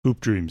Hoop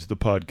Dreams, the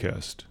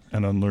podcast,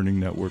 an Unlearning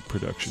Network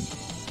production.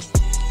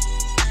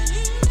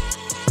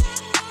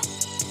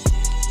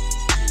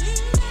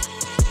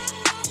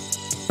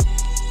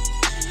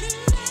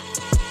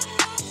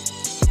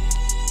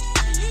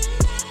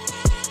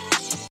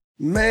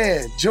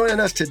 Man, joining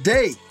us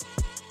today,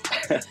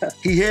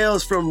 he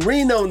hails from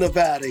Reno,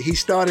 Nevada. He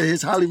started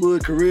his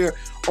Hollywood career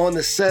on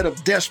the set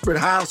of Desperate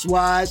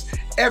Housewives.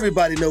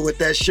 Everybody know what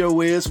that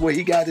show is, where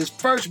he got his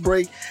first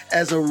break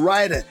as a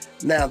writer.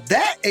 Now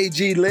that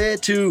Agee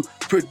led to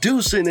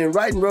producing and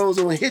writing roles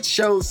on hit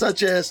shows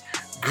such as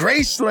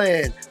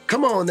Graceland,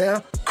 come on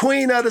now,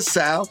 Queen of the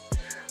South.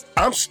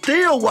 I'm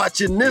still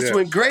watching this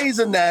one, Grey's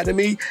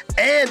Anatomy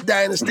and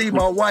Dynasty.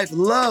 My wife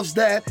loves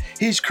that.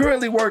 He's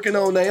currently working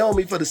on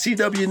Naomi for the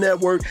CW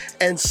network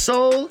and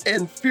Soul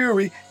and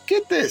Fury.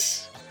 Get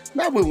this,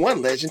 not with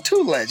one legend,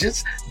 two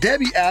legends,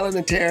 Debbie Allen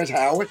and Terrence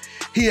Howard.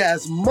 He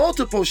has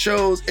multiple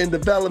shows in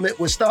development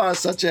with stars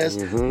such as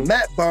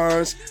Matt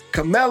Barnes,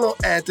 Carmelo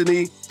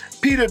Anthony,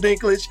 Peter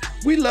Dinklage.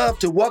 We love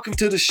to welcome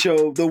to the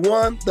show the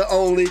one, the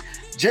only,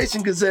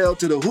 Jason Ganzel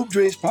to the Hoop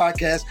Dreams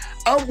podcast.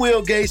 I'm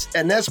Will Gates,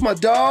 and that's my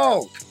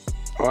dog.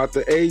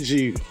 Arthur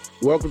Agee.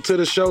 Welcome to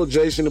the show,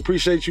 Jason.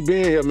 Appreciate you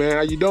being here, man.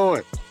 How you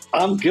doing?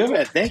 I'm good,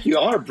 man. Thank you.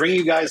 I want to bring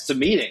you guys to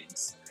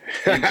meetings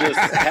and just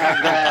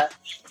have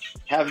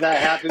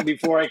that happen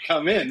before I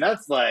come in.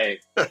 That's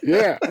like,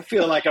 I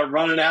feel like I'm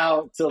running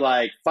out to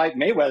like fight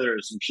Mayweather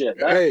or some shit.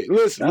 Hey,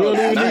 listen, we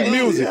don't even need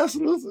music. Yes,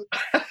 listen.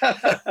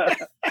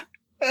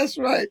 That's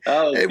right.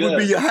 Hey, we'll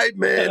be your hype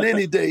man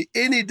any day,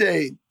 any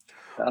day.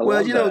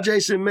 Well, you know,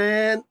 Jason,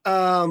 man,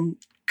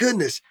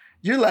 goodness,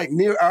 you're like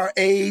near our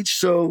age,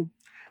 so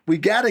we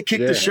got to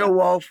kick the show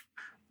off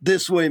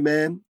this way,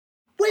 man.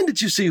 When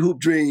did you see Hoop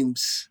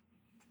Dreams?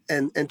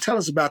 And tell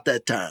us about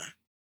that time.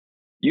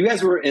 You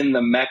guys were in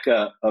the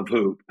Mecca of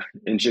Hoop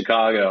in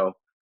Chicago.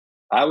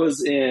 I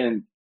was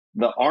in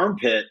the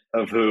armpit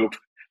of Hoop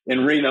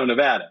in Reno,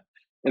 Nevada.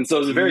 And so it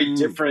was a very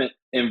different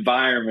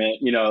environment,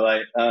 you know,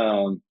 like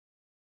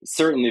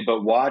certainly,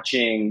 but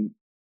watching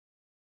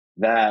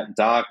that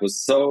doc was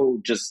so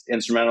just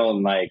instrumental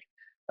and like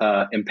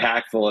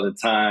impactful at a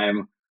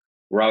time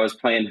where I was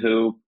playing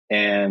hoop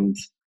and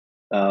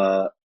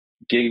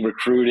getting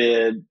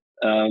recruited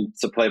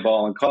to play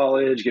ball in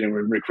college, getting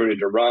recruited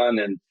to run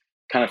and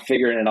kind of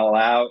figuring it all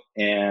out.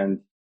 And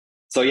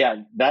so,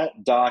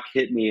 that doc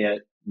hit me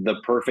at the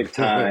perfect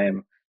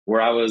time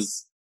where I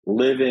was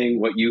living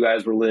what you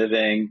guys were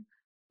living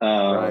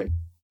at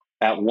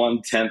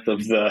 1/10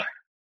 of the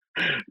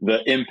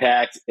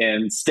impact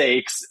and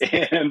stakes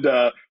and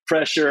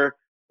pressure,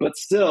 but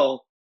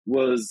still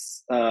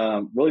was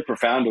really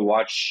profound to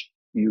watch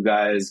you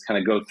guys kind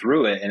of go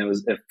through it. And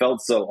it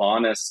felt so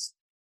honest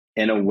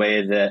in a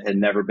way that had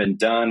never been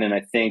done. And I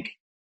think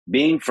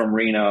being from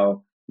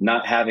Reno,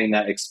 not having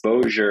that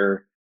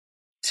exposure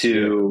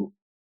to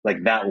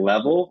like that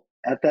level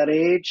at that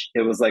age,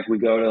 it was like we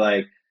go to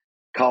like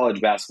college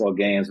basketball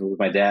games with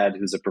my dad,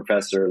 who's a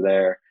professor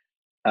there.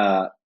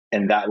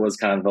 And that was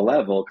kind of the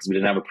level because we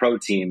didn't have a pro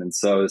team. And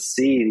so to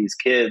see these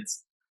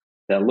kids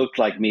that looked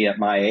like me at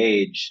my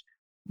age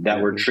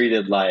that were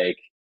treated like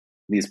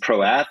these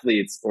pro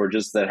athletes or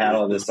just that had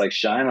all this like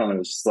shine on it,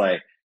 was just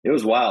like, it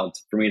was wild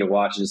for me to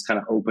watch. It just kind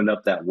of opened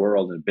up that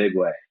world in a big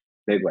way.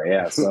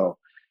 Yeah. So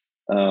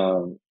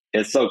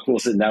it's so cool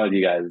sitting down with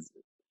you guys.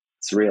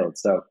 It's real.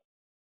 It's dope.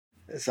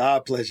 It's our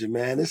pleasure,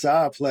 man. It's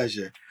our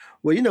pleasure.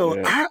 Well, you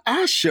know,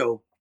 our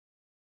show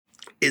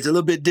is a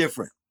little bit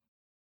different.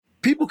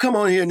 People come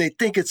on here and they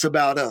think it's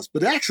about us,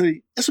 but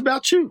actually it's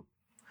about you.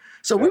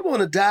 So we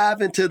want to dive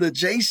into the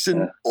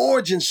Jason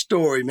origin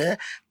story, man.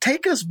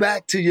 Take us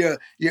back to your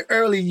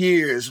early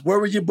years. Where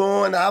were you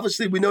born?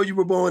 Obviously, we know you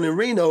were born in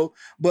Reno,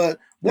 but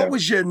what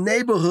was your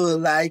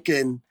neighborhood like?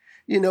 And,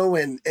 you know,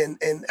 and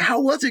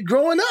how was it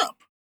growing up?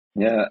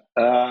 Yeah.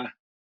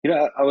 You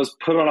know, I was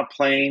put on a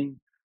plane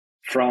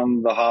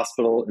from the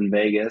hospital in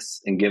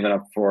Vegas and given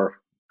up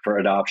for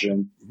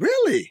adoption.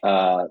 Really?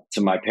 To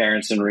my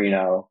parents in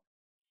Reno.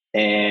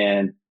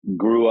 And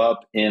grew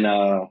up in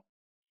a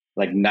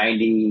like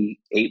 98%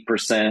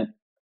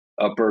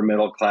 upper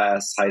middle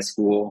class high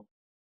school.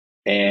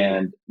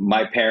 And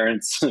my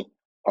parents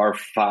are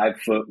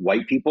 5-foot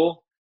white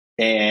people.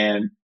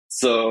 And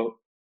so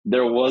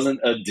there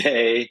wasn't a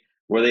day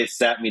where they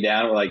sat me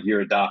down and were like,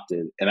 you're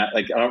adopted. And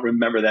I don't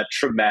remember that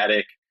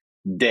traumatic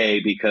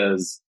day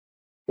because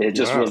it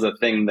just was a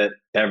thing that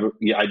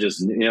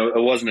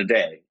it wasn't a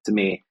day to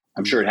me.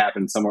 I'm sure it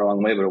happened somewhere along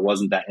the way, but it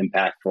wasn't that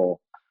impactful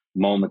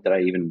moment that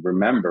I even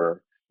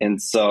remember.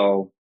 And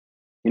so,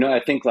 you know, I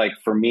think like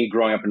for me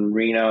growing up in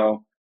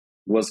Reno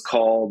was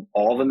called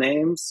all the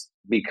names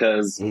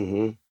because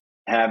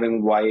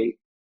having white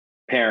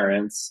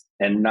parents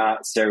and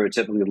not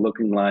stereotypically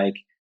looking like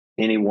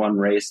any one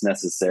race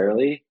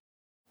necessarily,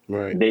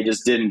 they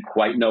just didn't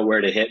quite know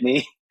where to hit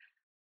me.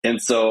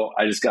 And so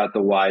I just got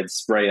the wide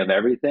spray of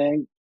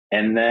everything.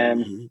 And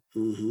then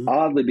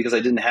oddly, because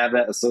I didn't have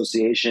that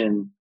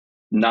association,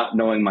 not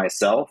knowing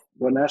myself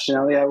what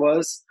nationality I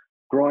was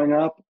growing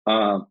up,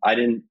 I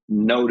didn't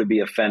know to be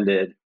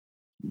offended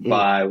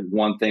by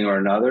one thing or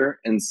another.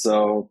 And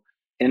so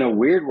in a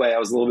weird way, I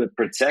was a little bit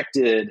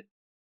protected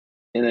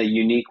in a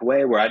unique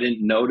way where I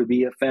didn't know to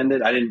be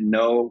offended. I didn't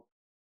know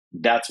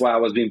that's why I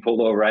was being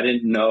pulled over. I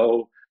didn't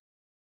know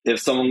if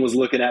someone was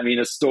looking at me in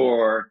a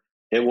store,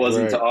 it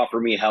wasn't to offer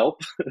me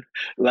help.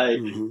 Like,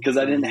 because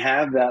I didn't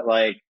have that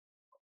like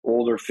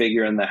older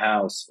figure in the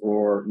house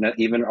or not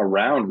even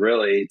around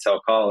really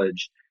till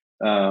college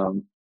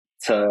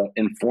to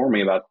inform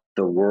me about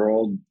the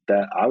world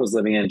that I was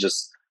living in.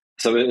 Just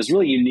so it was a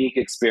really unique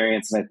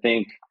experience. And I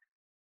think,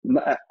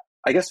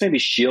 I guess maybe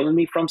shielded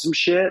me from some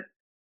shit,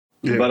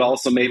 but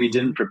also maybe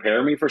didn't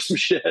prepare me for some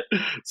shit.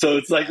 So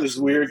it's like this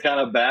weird kind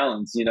of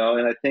balance, you know?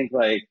 And I think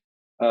like,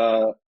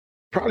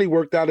 probably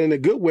worked out in a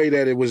good way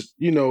that it was,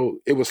 you know,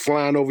 it was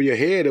flying over your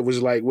head. It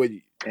was like, what,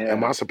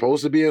 am I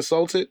supposed to be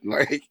insulted?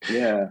 Like,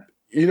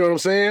 you know what I'm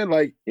saying?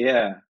 Like,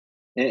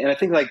 and I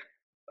think like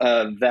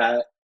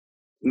that,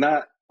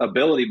 not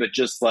ability, but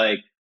just like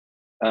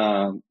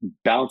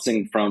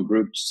bouncing from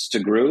groups to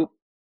group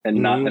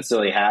and not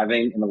necessarily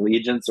having an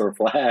allegiance or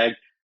flag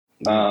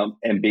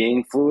and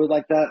being fluid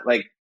like that,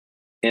 like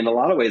in a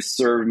lot of ways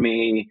served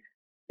me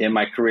in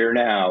my career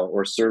now,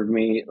 or served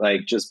me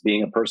like just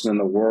being a person in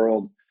the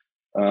world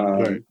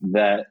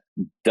that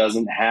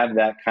doesn't have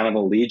that kind of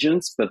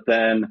allegiance, but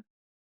then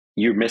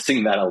you're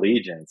missing that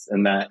allegiance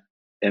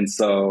and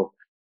so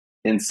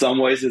in some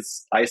ways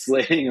it's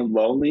isolating and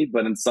lonely,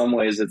 but in some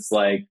ways it's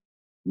like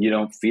you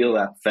don't feel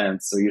that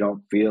fence, or you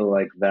don't feel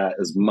like that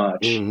as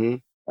much,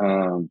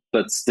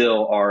 but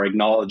still are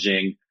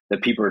acknowledging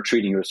that people are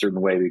treating you a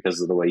certain way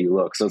because of the way you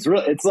look. So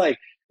it's like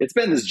it's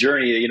been this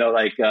journey, you know,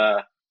 like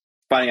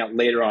finding out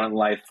later on in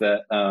life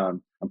that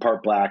I'm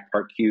part Black,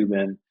 part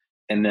Cuban,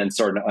 and then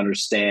starting to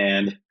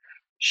understand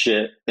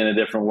shit in a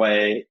different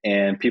way.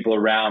 And people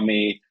around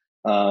me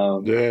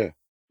that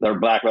are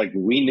Black, like,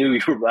 we knew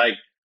you were like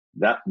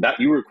that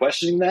you were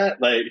questioning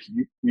that. Like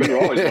you were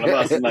always one of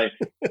us. And like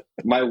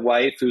my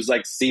wife, who's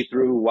like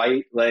see-through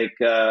white, like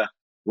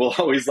will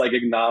always like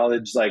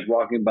acknowledge, like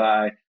walking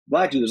by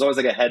Black dude, there's always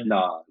like a head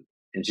nod.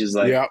 And she's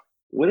like,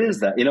 what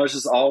is that? You know, it's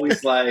just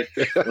always like,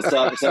 what's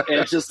up? And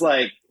it's just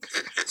like,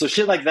 so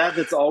shit like that,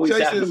 that's always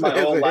happened my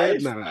whole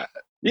life.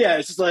 Yeah,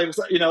 it's just like,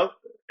 you know,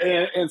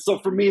 and so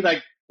for me,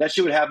 like that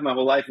shit would happen my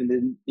whole life. And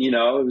then, you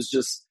know, it was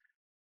just,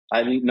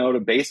 I didn't know to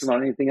base it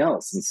on anything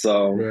else. And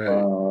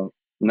so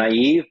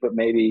naive, but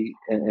maybe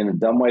in a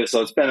dumb way.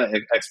 So it's been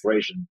an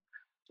exploration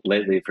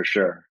lately for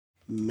sure.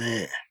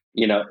 Man.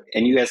 You know,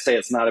 and you guys say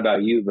it's not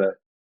about you, but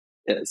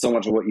so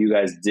much of what you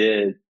guys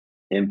did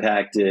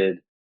impacted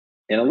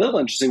in a little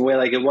interesting way.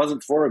 Like it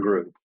wasn't for a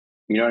group,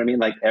 you know what I mean?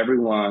 Like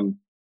everyone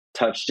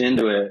touched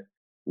into it,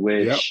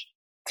 which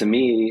to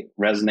me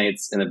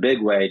resonates in a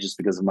big way just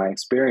because of my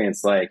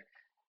experience. Like,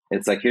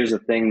 it's like, here's the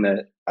thing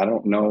that I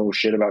don't know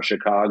shit about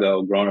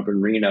Chicago growing up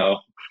in Reno.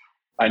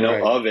 I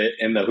know of it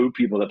and the hoop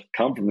people that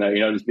come from there,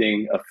 you know, just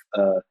being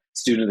a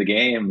student of the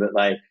game, but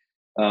like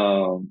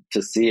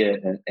to see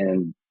it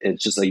and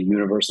it's just a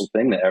universal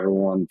thing that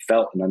everyone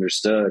felt and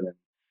understood.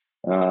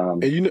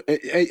 And you know,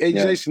 hey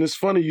Jason, it's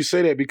funny you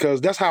say that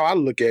because that's how I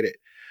look at it.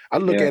 I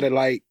look at it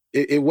like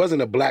it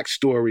wasn't a Black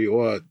story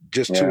or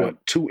just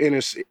two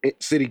inner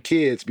city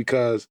kids,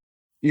 because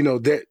you know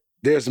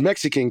there's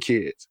Mexican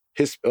kids,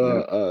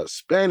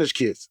 Spanish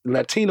kids,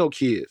 Latino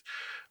kids.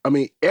 I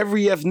mean,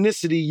 every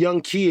ethnicity young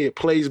kid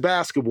plays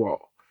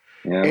basketball.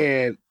 Yeah.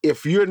 And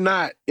if you're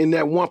not in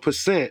that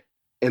 1%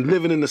 and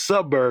living in the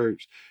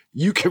suburbs,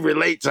 you can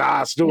relate to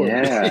our story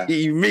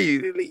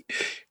immediately.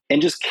 And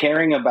just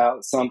caring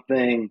about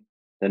something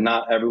that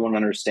not everyone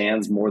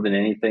understands more than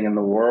anything in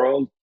the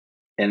world.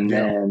 And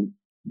then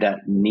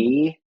that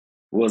knee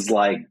was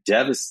like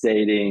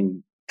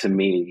devastating to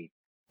me.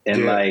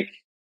 And like,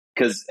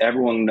 because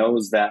everyone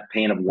knows that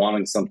pain of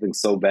wanting something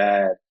so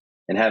bad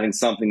and having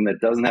something that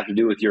doesn't have to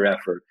do with your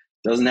effort,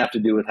 doesn't have to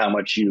do with how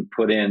much you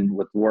put in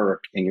with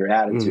work and your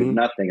attitude,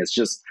 nothing. It's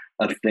just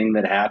a thing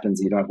that happens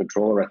that you don't have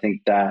control over. I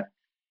think that,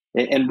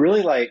 and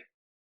really like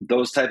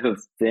those type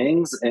of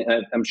things,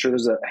 and I'm sure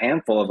there's a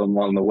handful of them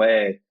along the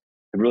way,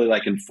 that really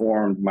like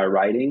informed my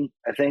writing.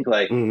 I think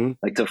like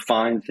to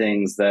find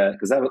things that,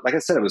 because that, like I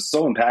said, it was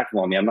so impactful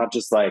on me. I'm not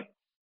just like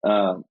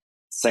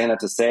saying that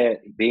to say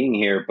it, being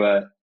here,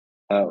 but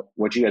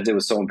what you guys did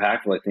was so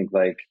impactful. I think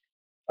like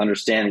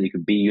understanding you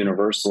could be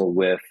universal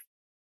with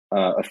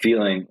a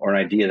feeling or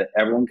an idea that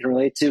everyone can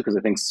relate to, because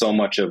I think so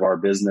much of our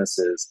business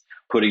is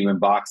putting you in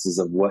boxes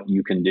of what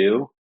you can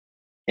do.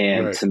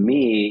 And to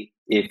me,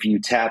 if you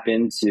tap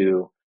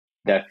into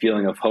that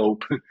feeling of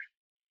hope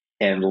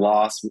and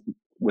loss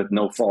with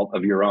no fault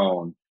of your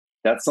own,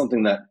 that's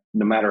something that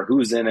no matter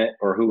who's in it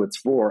or who it's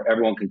for,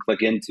 everyone can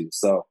click into.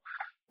 So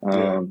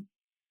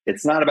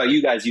it's not about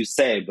you guys, you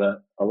say,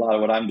 but a lot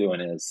of what I'm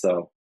doing is.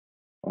 So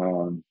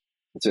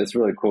it's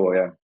really cool.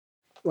 Yeah.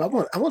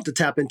 Well, I want to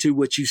tap into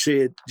what you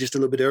said just a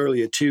little bit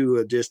earlier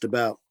too, just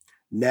about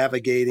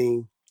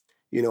navigating,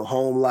 you know,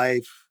 home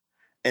life.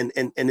 And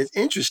it's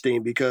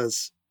interesting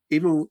because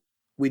even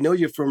we know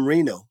you're from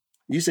Reno.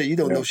 You say you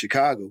don't know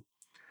Chicago.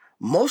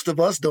 Most of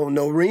us don't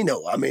know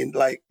Reno. I mean,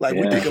 like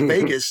we think of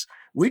Vegas,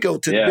 We go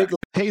to the big.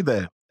 Hey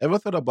there, ever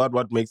thought about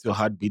what makes your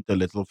heart beat a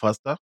little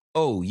faster?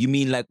 Oh, you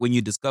mean like when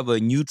you discover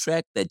a new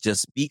track that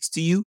just speaks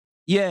to you?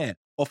 Yeah,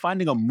 or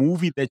finding a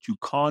movie that you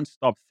can't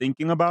stop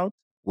thinking about?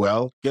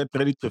 Well, get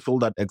ready to feel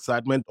that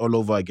excitement all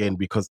over again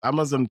because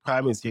Amazon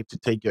Prime is here to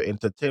take your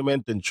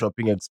entertainment and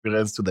shopping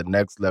experience to the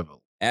next level.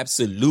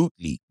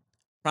 Absolutely.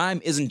 Prime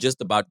isn't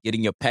just about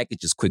getting your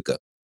packages quicker.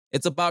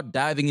 It's about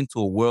diving into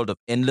a world of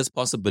endless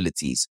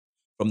possibilities,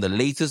 from the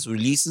latest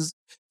releases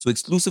to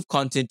exclusive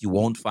content you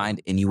won't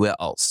find anywhere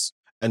else.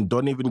 And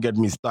don't even get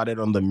me started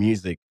on the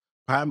music.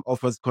 Prime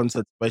offers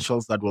concert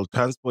specials that will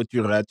transport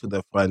you right to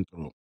the front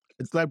room.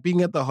 It's like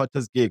being at the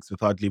hottest gigs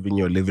without leaving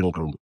your living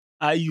room.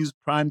 I use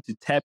Prime to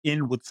tap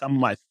in with some of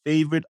my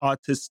favorite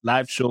artists'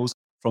 live shows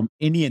from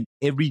any and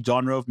every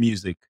genre of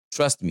music.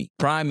 Trust me,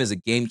 Prime is a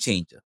game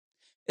changer.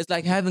 It's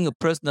like having a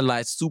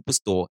personalized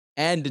superstore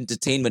and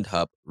entertainment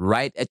hub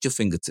right at your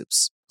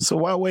fingertips. So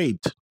why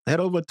wait? Head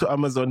over to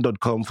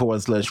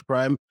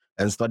amazon.com/Prime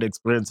and start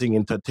experiencing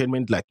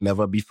entertainment like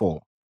never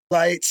before.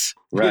 Lights,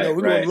 we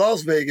were in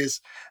Las Vegas.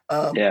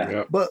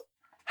 But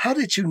how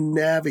did you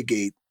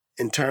navigate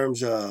in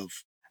terms of,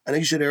 I know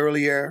you said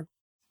earlier,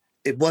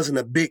 it wasn't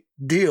a big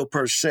deal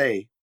per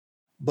se,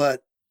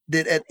 but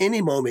at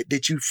any moment,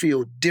 did you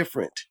feel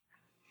different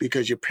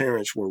because your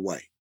parents were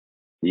white?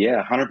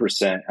 Yeah,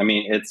 100%. I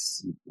mean,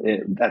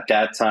 at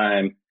that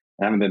time,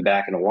 I haven't been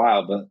back in a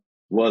while, but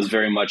was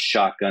very much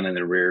shotgun in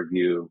the rear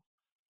view,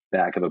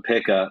 back of a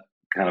pickup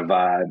kind of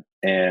vibe.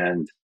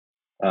 And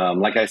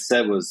like I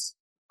said, was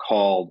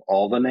called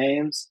all the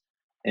names.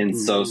 And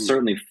so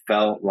certainly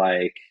felt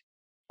like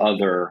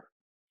other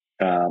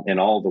in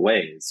all the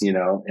ways,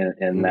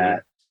 and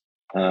that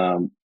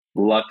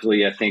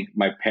luckily, I think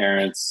my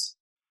parents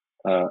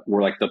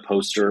were like the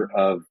poster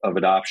of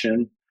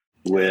adoption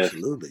with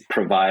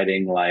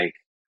providing like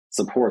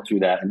support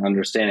through that and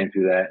understanding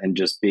through that and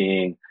just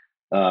being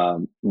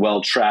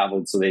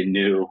well-traveled. So they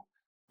knew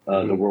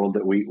the world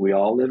that we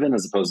all live in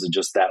as opposed to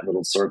just that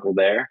little circle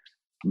there.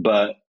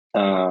 But,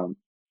 and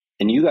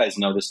you guys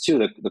know this too,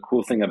 the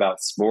cool thing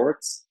about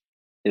sports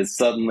is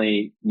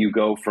suddenly you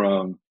go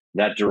from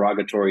that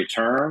derogatory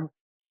term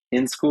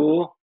in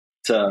school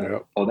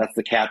to, oh, that's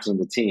the captain of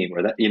the team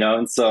or that,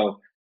 and so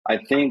I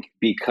think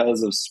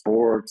because of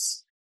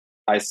sports,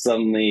 I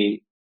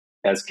suddenly,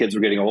 as kids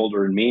were getting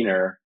older and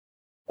meaner,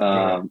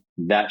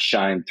 that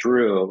shined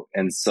through.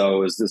 And so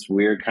it was this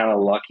weird kind of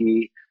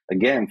lucky,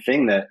 again,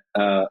 thing that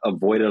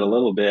avoided a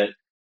little bit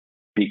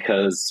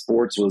because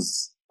sports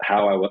was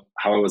how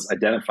I was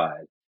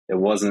identified. It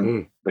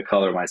wasn't the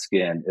color of my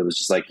skin. It was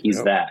just like,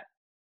 he's that.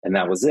 And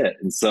that was it.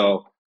 And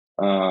so,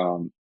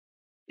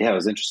 it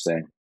was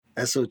interesting.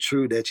 That's so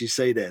true that you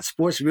say that.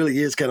 Sports really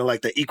is kind of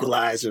like the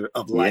equalizer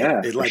of life.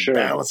 Yeah, it like sure.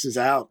 balances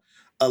out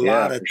a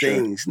lot of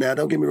things. Sure. Now,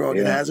 don't get me wrong,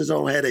 it has its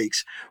own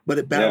headaches, but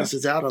it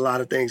balances out a lot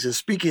of things. And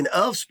speaking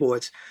of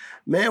sports,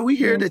 man, we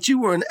hear that you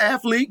were an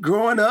athlete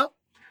growing up,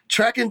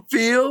 track and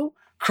field,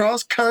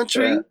 cross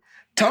country.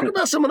 Talk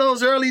about some of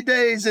those early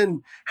days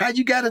and how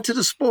you got into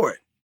the sport.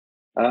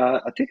 I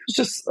think it was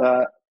just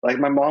like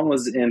my mom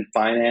was in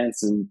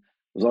finance and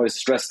was always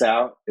stressed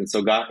out. And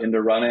so got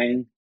into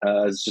running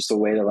as just a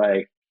way to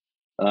like,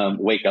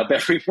 wake up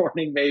every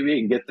morning maybe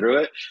and get through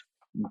it.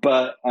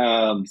 But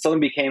something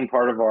became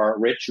part of our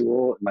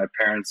ritual. My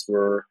parents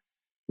were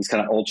these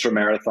kind of ultra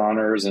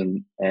marathoners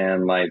and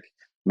like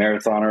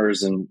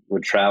marathoners and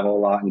would travel a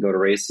lot and go to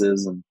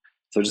races. And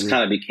so it just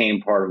kind of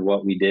became part of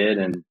what we did.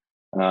 And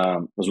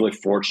was really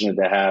fortunate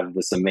to have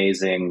this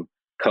amazing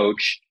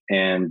coach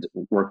and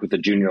work with the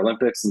Junior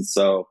Olympics. And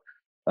so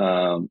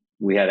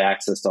we had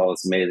access to all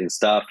this amazing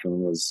stuff and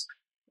was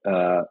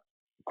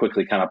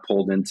quickly kind of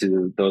pulled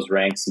into those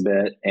ranks a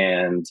bit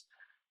and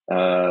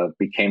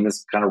became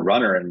this kind of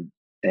runner.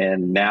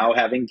 And now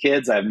having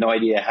kids, I have no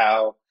idea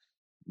how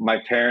my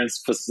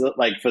parents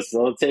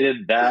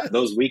facilitated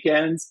those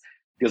weekends.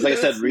 Because like I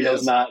said,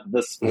 Reno's not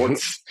the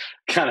sports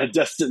kind of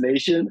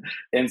destination.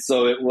 And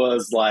so it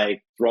was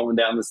like throwing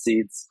down the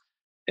seats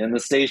in the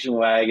station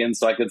wagon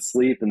so I could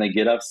sleep and then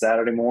get up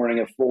Saturday morning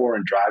at 4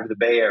 and drive to the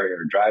Bay Area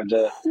or drive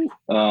to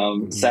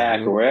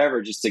SAC or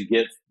wherever just to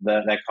get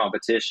that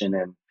competition.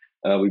 And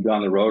we'd be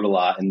on the road a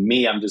lot. And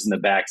me, I'm just in the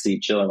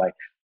backseat chilling, like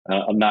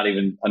I'm not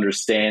even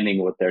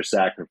understanding what they're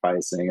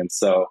sacrificing. And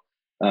so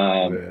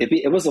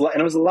it was a lot, and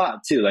it was a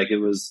lot too. Like it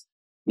was,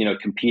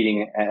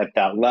 competing at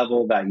that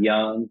level, that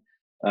young,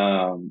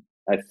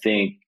 I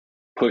think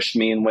pushed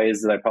me in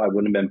ways that I probably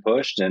wouldn't have been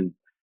pushed and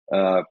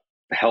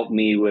helped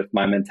me with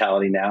my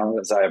mentality now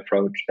as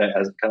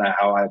kind of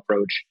how I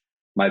approach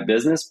my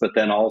business, but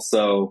then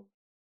also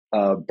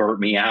burnt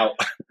me out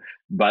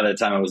by the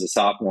time I was a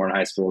sophomore in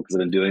high school because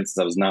I've been doing it since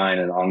I was 9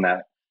 and on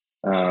that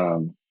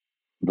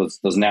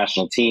those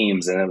national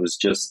teams. And it was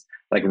just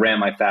like ran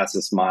my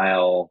fastest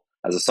mile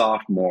as a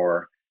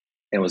sophomore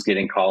and was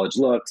getting college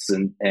looks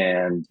and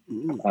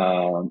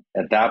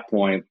at that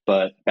point,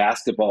 but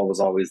basketball was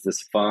always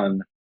this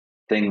fun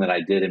thing that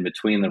I did in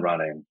between the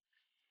running,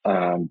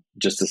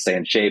 just to stay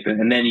in shape.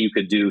 And then you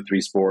could do 3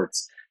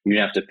 sports. You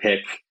didn't have to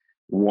pick,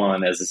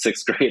 one as a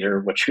sixth grader,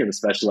 what you're going to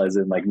specialize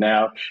in like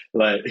now.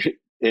 Like,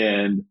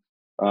 and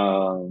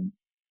and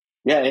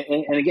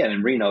again,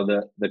 in Reno,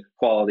 the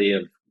quality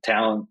of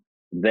talent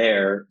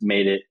there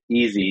made it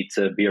easy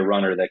to be a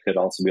runner that could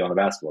also be on the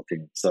basketball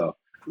team. So,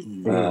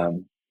 but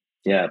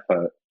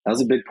that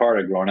was a big part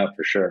of growing up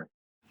for sure.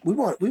 We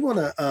want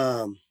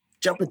to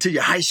jump into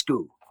your high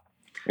school.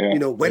 Yeah. You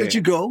know, where did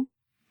you go?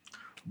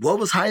 What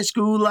was high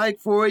school like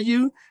for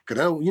you?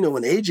 Because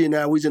when Agee and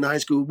I was in high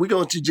school, we're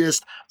going to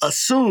just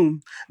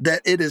assume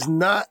that it is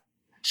not.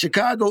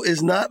 Chicago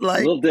is not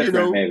like, Reno,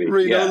 a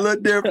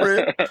little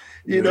different, but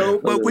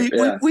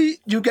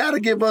you got to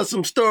give us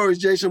some stories,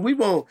 Jason. We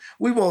want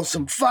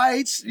some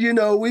fights, we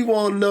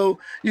want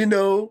to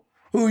know,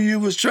 who you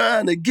was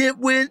trying to get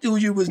with, who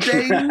you was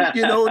dating,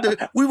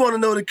 we want to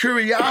know the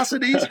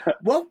curiosities.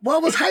 What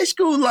was high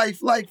school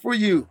life like for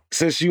you?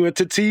 Since you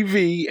into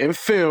TV and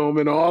film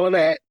and all of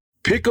that,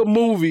 pick a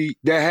movie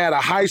that had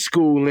a high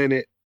school in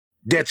it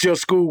that your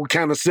school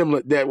kind of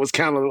similar, that was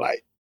kind of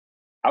like.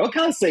 I would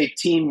kind of say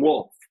Teen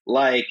Wolf,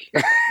 like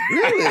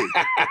really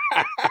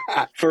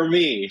for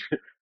me,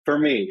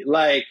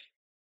 like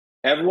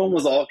everyone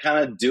was all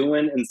kind of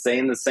doing and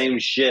saying the same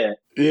shit.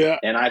 Yeah.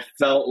 And I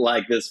felt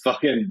like this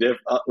fucking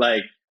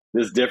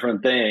this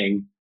different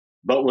thing,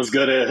 but was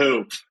good at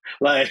hoop.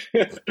 Like,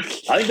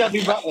 I think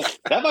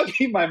that might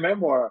be my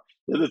memoir,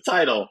 the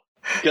title,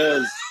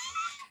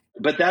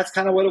 but that's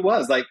kind of what it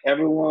was. Like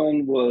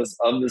everyone was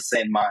of the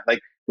same mind.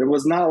 Like there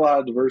was not a lot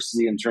of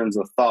diversity in terms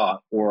of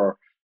thought or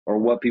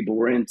what people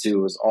were into.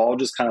 It was all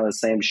just kind of the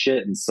same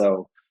shit. And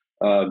so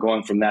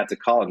going from that to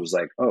college was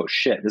like, oh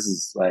shit, this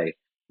is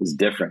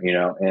different,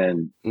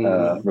 and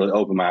really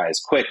opened my eyes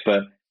quick.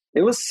 But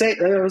it was safe.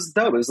 It was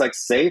dope. It was like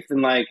safe,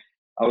 and like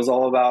I was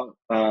all about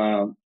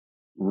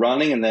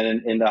running, and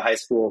then into high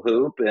school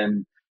hoop.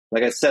 And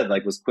like I said,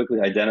 like was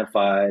quickly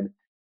identified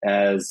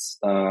as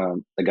a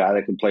guy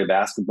that could play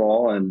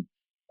basketball. And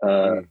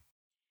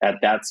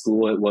at that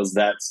school, it was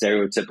that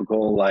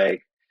stereotypical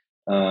like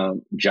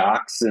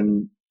jocks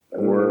and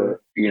were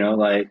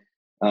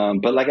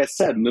but like I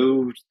said,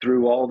 moved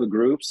through all the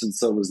groups, and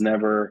so was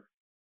never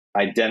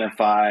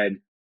identified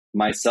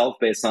myself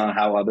based on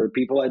how other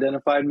people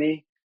identified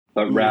me,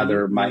 but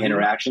rather my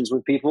interactions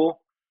with people.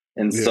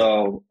 And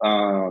so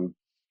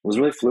was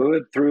really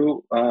fluid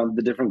through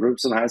the different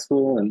groups in high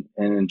school and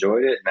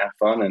enjoyed it and had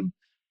fun and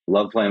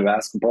loved playing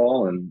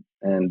basketball.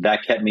 And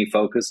that kept me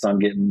focused on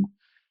getting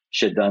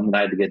shit done that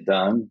I had to get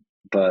done.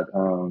 But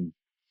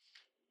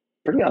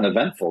pretty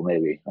uneventful,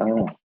 maybe. I don't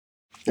know.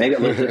 Maybe a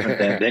little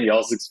different than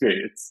y'all's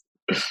experience.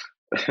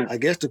 I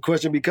guess the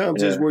question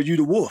becomes is, were you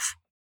the wolf?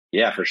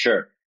 Yeah, for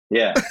sure.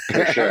 Yeah,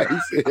 for sure.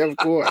 Of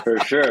course. For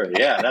sure.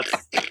 Yeah, that's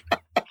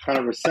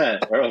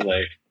 100%. I was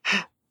like,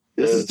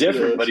 this is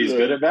different, but he's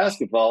good at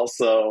basketball,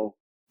 so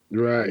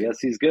right. I guess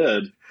he's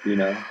good,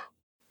 And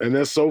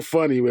that's so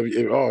funny.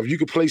 If you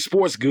could play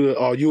sports good,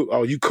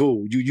 you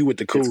cool. You with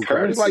the cool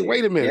crowd. It's like,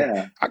 wait a minute.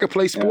 Yeah. I could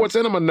play sports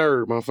and I'm a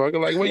nerd,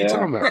 motherfucker. Like, what are you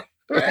talking about?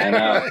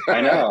 I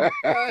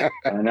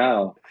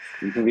know.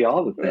 You can be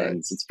all the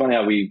things. It's funny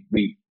how we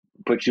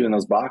put you in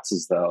those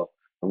boxes, though,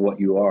 of what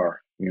you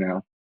are,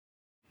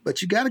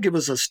 But you got to give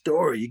us a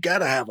story. You got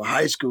to have a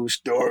high school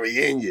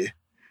story in you.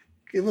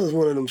 Give us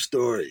one of them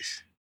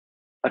stories.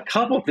 A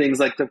couple things,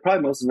 like the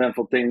probably most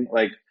eventful thing,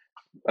 like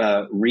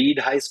Reed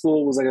High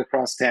School was like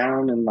across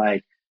town, and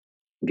like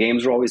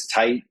games were always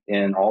tight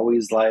and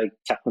always like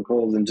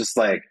technicals, and just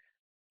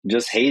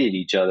hated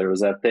each other. It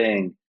was that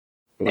thing.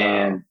 Wow.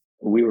 And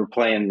we were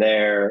playing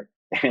there,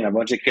 and a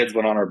bunch of kids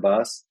went on our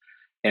bus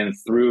and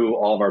threw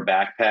all of our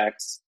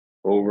backpacks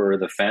over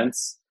the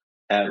fence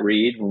at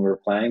Reed when we were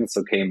playing.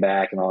 So came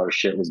back and all our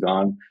shit was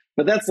gone.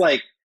 But that's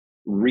like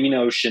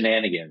Reno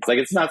shenanigans. Like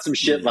it's not some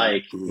shit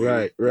like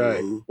right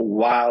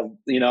wild,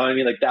 you know what I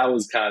mean? Like that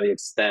was kind of the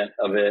extent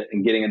of it.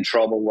 And getting in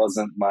trouble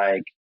wasn't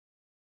like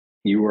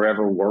you were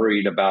ever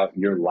worried about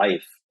your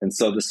life. And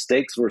so the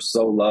stakes were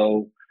so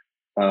low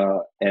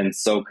and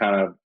so kind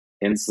of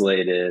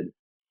insulated.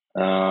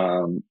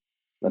 The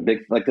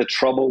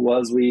trouble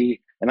was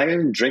and I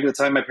didn't drink at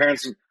the time. My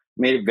parents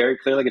made it very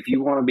clear, like if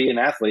you want to be an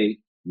athlete,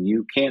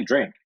 you can't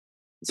drink.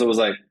 So it was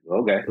like,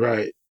 okay,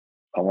 right.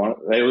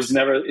 It was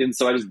never, and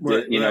so I just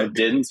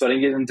didn't. So I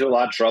didn't get into a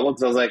lot of trouble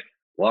because I was like,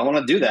 well, I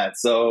want to do that.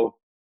 So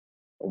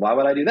why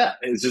would I do that?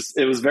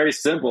 It was very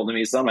simple to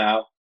me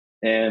somehow.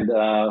 And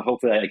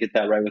hopefully I get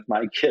that right with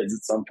my kids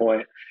at some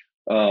point,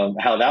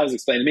 how that was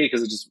explained to me,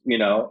 because it just,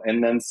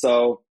 and then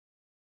so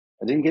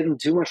I didn't get in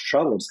too much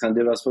trouble. Just kind of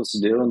did what I was supposed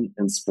to do.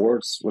 And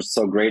sports was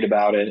so great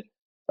about it.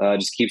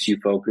 Just keeps you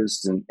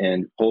focused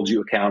and holds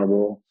you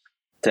accountable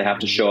to have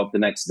to show up the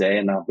next day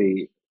and not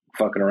be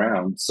fucking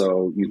around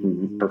so you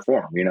can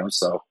perform,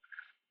 So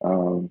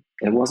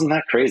it wasn't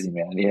that crazy,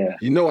 man. Yeah.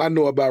 I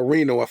know about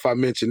Reno if I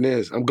mention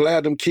this. I'm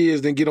glad them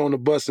kids didn't get on the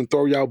bus and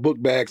throw y'all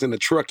book bags in the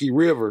Truckee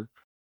River.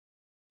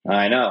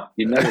 I know.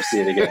 You'd never see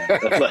it again.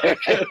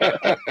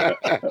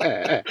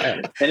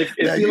 And if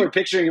people are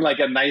picturing like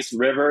a nice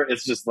river,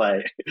 it's just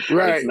like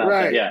right.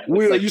 Yeah.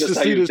 We used to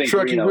see this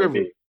Truckee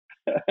River.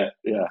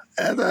 Yeah.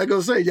 As I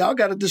gonna say, y'all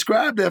got to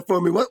describe that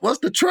for me. What's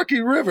the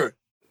Truckee River?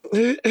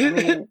 I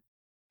mean,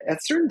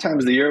 at certain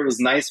times of the year, it was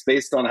nice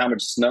based on how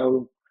much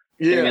snow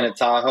came in at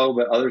Tahoe,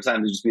 but other times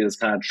it'd just be this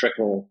kind of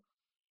trickle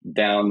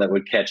down that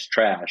would catch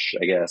trash,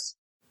 I guess.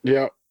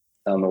 Yeah.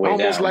 On the way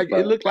almost down. Like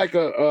it looked like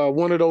a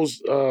one of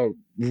those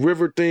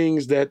river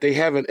things that they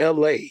have in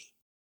LA.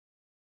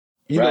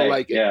 You know,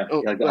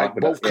 like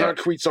both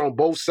concrete's on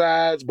both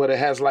sides, but it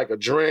has like a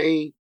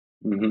drain.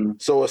 Mm-hmm.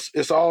 So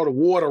it's all the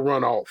water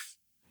runoff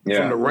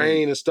from the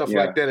rain and stuff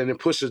like that, and it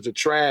pushes the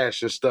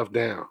trash and stuff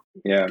down.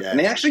 Yeah. And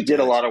they actually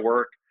did a lot of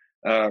work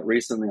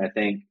recently, I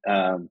think,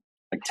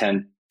 like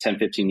 10,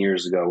 15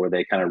 years ago, where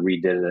they kind of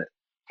redid it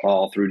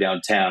all through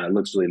downtown. It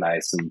looks really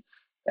nice and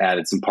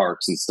added some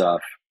parks and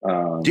stuff.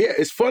 Yeah,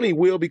 it's funny,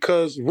 Will,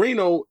 because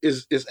Reno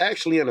is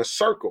actually in a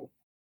circle.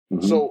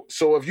 Mm-hmm.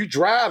 So if you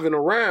driving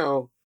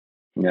around,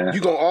 you're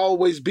gonna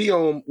always be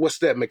on what's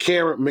that,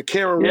 McCarran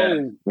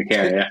Road.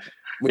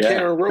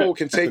 McCarran Road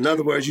can take. In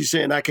other words, you're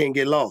saying I can't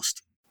get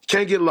lost.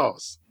 Can't get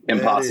lost.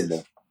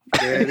 Impossible.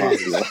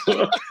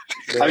 Impossible.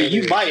 I mean,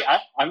 you might.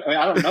 I mean,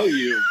 I don't know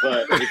you,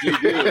 but if you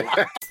do.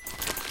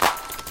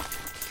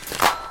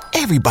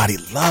 Everybody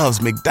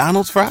loves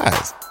McDonald's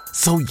fries.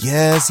 So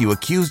yes, you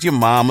accused your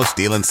mom of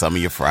stealing some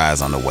of your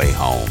fries on the way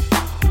home.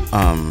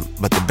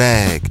 But the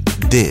bag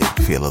did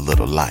feel a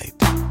little light.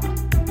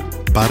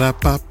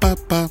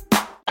 Ba-da-ba-ba-ba.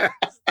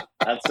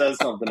 That says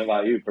something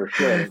about you for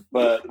sure.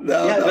 But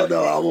no,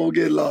 I won't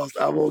get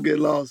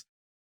lost.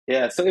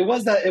 Yeah, so it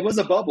was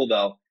a bubble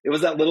though. It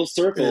was that little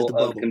circle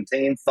of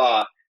contained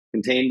thought,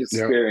 contained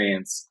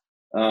experience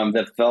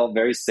that felt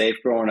very safe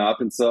growing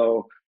up. And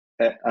so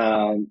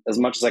as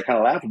much as I kind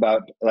of laugh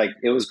about, like,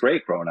 it was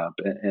great growing up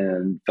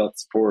and felt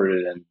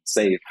supported and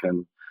safe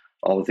and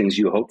all the things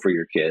you hope for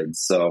your kids.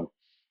 So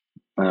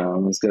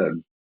it was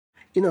good.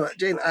 You know,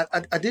 Jane,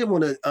 I did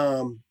want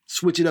to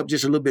switch it up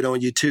just a little bit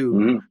on you too,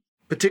 mm-hmm.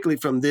 particularly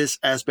from this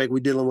aspect. We're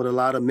dealing with a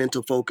lot of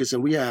mental focus,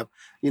 and we have,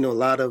 a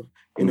lot of,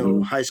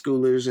 mm-hmm. high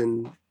schoolers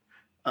and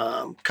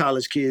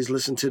college kids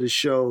listen to the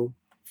show.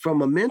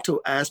 From a mental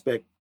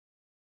aspect,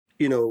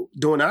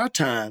 during our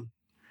time,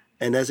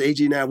 and as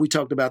Agee and I, we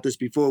talked about this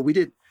before,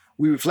 we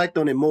reflect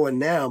on it more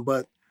now,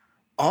 but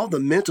all the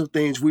mental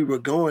things we were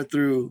going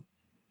through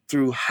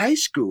high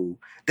school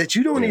that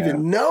you don't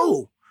even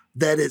know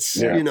that it's,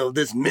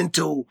 this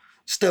mental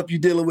stuff you're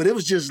dealing with. It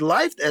was just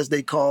life, as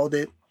they called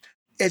it.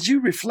 As you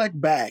reflect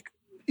back,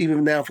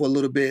 even now for a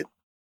little bit,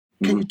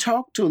 can you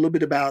talk to a little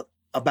bit about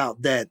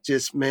that?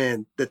 Just,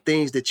 man, the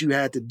things that you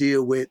had to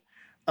deal with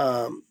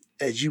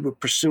as you were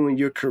pursuing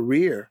your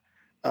career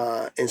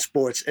in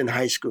sports in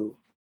high school.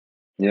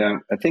 Yeah,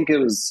 I think it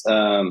was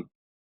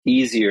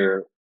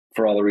easier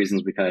for all the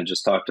reasons we kind of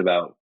just talked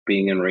about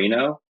being in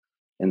Reno.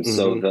 And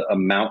so the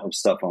amount of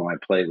stuff on my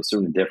plate was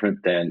certainly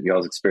different than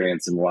y'all's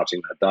experience in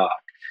watching that doc,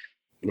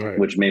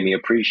 which made me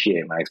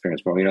appreciate my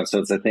experience more. So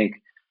it's, I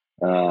think,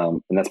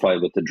 and that's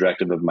probably with the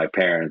directive of my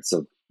parents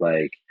of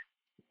like,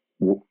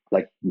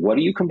 what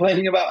are you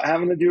complaining about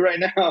having to do right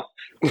now?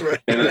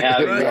 And then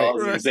having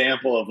y'all's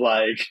example of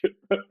like,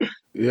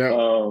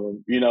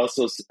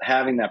 so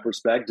having that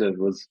perspective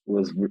was,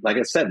 like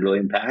I said,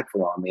 really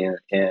impactful on me.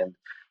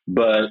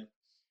 But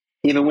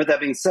even with that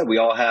being said, we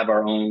all have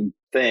our own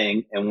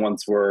thing. And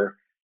once we're,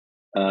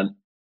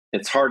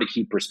 it's hard to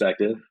keep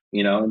perspective,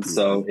 and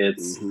so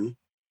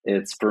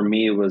it's for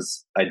me, it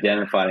was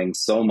identifying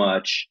so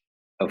much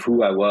of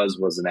who I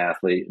was an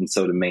athlete. And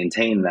so to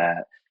maintain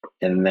that,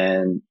 and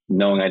then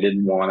knowing I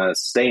didn't want to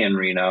stay in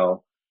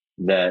Reno,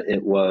 that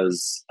it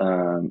was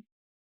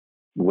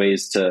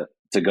ways to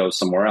go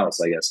somewhere else,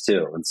 I guess,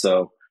 too. And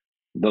so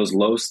those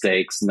low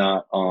stakes,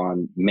 not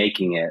on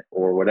making it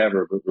or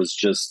whatever, but was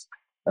just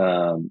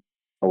a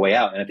way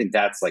out. And I think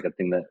that's like a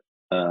thing that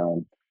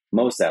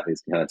most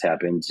athletes can kind of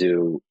tap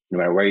into, no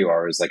matter where you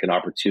are, is like an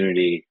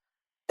opportunity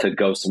to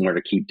go somewhere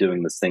to keep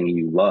doing this thing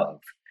you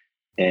love.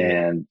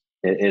 And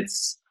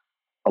it's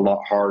a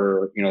lot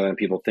harder, than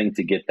people think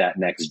to get that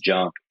next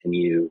jump, and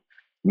you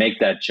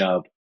make that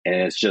jump and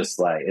it's just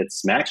like, it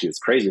smacks you. It's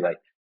crazy. Like,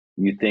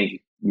 you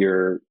think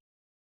you're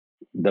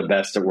the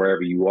best at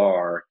wherever you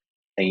are,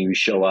 and you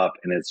show up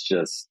and it's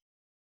just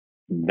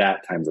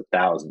that times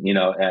 1,000,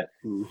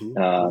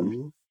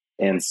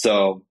 and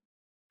so,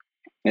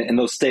 and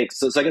those stakes.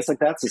 So I guess like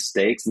that's the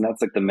stakes, and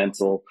that's like the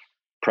mental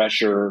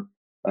pressure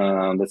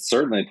that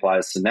certainly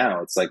applies to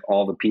now. It's like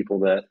all the people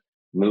that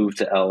move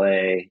to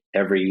LA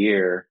every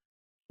year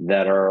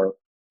that are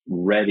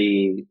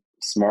ready,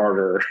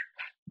 smarter,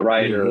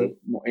 brighter,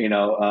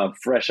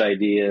 fresh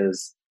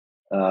ideas,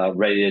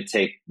 ready to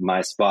take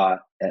my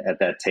spot at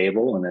that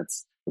table. And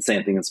it's the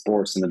same thing in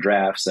sports in the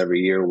drafts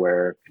every year,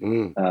 where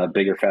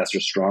bigger, faster,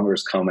 stronger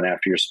is coming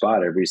after your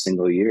spot every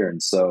single year.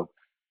 And so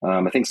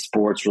I think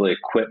sports really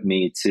equipped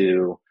me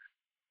to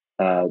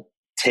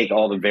take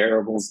all the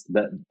variables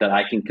that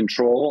I can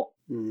control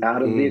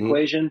out of the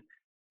equation,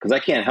 because I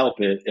can't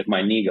help it if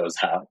my knee goes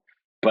out.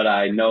 But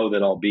I know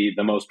that I'll be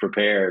the most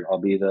prepared. I'll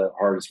be the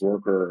hardest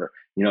worker,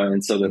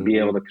 and so to be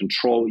able to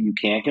control what you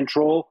can't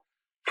control,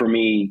 for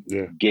me,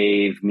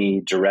 gave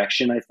me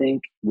direction, I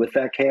think, with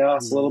that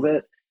chaos a little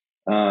bit.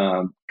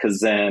 Cause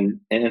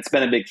then, and it's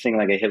been a big thing,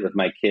 like I hit with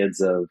my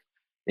kids of,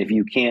 if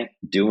you can't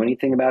do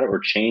anything about it or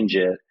change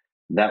it,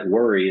 that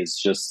worry is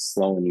just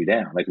slowing you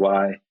down. Like,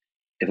 why,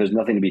 if there's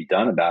nothing to be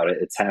done about it,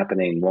 it's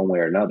happening one way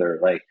or another.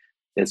 Like,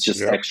 it's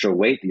just extra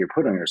weight that you're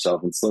putting on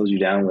yourself and slows you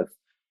down with,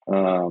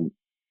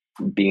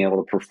 being able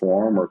to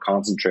perform or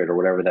concentrate or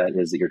whatever that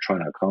is that you're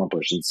trying to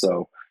accomplish. And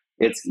so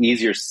it's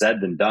easier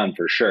said than done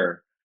for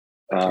sure.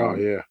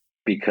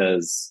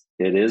 Because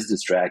it is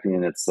distracting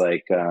and it's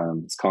like,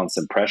 it's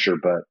constant pressure,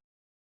 but,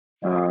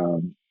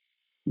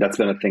 that's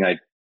been a thing I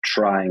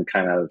try and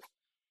kind of,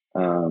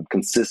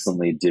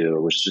 consistently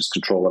do, which is just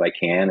control what I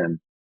can.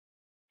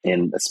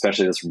 And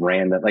especially this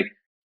random, like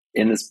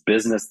in this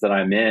business that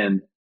I'm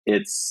in,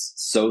 it's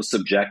so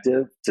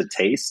subjective to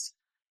taste.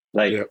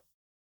 Like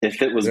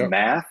if it was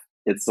math,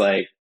 it's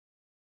like,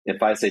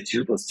 if I say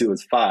 2 + 2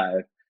 is 5,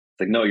 it's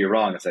like, no, you're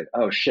wrong. It's like,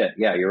 oh shit.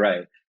 Yeah, you're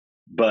right.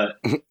 But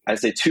I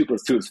say 2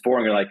 + 2 is 4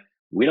 and you're like,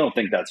 we don't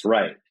think that's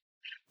right.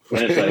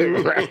 And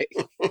it's like,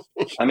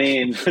 I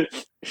mean,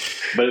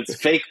 but it's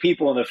fake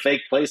people in a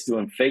fake place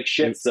doing fake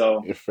shit.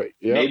 So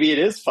maybe it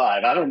is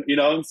 5. I don't,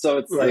 and so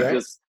it's like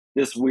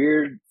this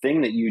weird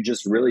thing that you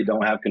just really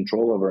don't have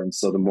control over. And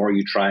so the more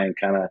you try and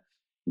kind of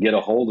get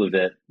a hold of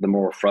it, the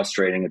more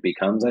frustrating it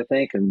becomes, I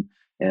think. And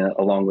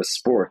along with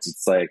sports,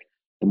 it's like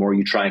the more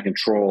you try and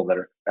control that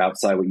are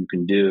outside what you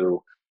can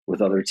do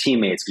with other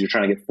teammates, because you're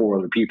trying to get 4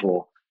 other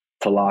people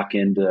to lock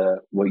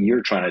into what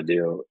you're trying to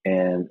do.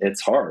 And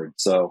it's hard.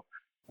 So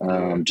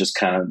just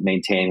kind of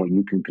maintain what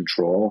you can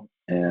control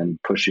and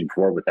pushing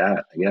forward with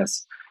that, I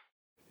guess.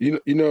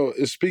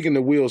 Speaking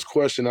to Will's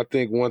question, I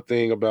think one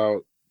thing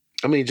about,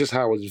 just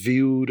how it's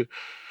viewed,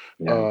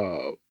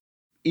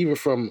 even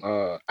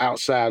from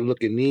outside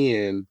looking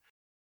in,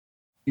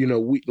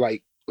 we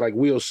like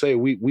Will say,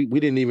 we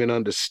didn't even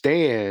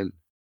understand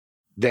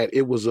that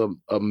it was a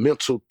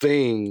mental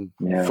thing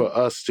for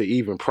us to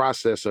even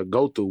process or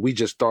go through. We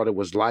just thought it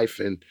was life,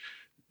 and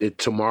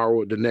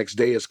tomorrow, the next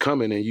day is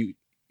coming, and you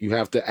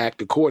have to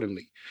act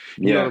accordingly.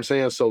 You know what I'm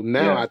saying? So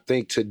now I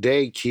think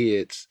today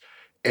kids,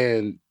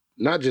 and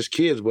not just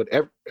kids, but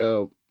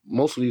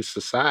mostly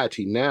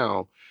society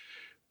now,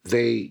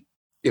 they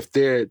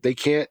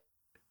can't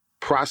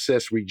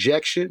process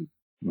rejection,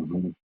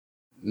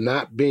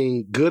 not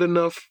being good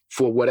enough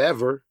for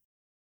whatever,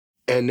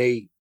 and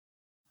I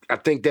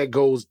think that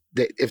goes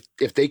that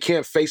if they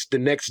can't face the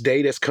next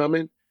day that's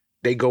coming,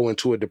 they go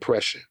into a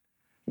depression.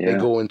 They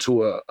go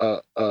into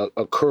a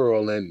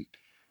curl, and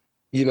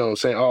you know what I'm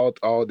saying,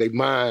 all they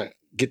mind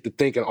get to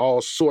thinking all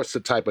sorts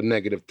of type of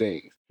negative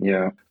things.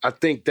 Yeah. I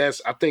think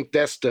that's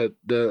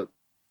the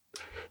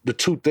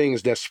two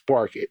things that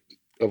spark it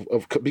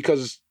of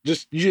because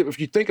just if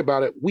you think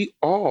about it,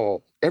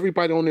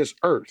 everybody on this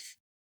earth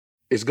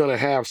is gonna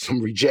have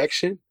some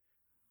rejection,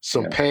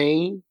 some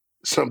pain,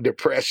 some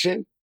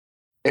depression.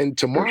 And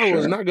tomorrow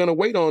is not going to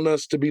wait on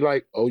us to be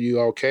like, oh, you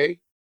okay?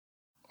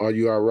 Are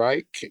you all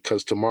right?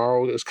 Because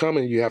tomorrow is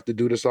coming. You have to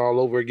do this all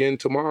over again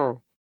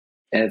tomorrow.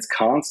 And it's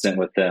constant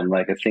with them.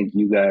 Like, I think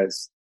you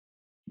guys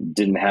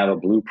didn't have a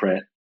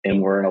blueprint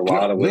and were in a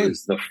lot of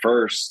ways the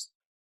first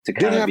to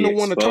kind of be exposed no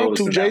one to talk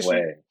to, Jason. That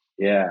way.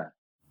 Yeah.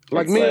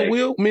 Like me and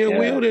Will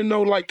didn't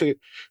know, like,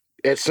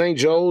 at St.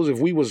 Joe's, if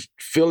we was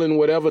feeling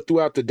whatever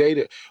throughout the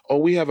day,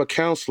 we have a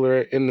counselor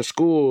in the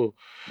school.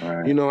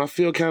 Right. I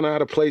feel kind of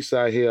out of place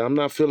out here. I'm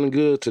not feeling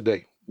good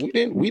today. We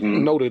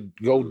didn't know to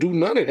go do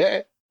none of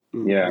that.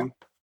 Yeah.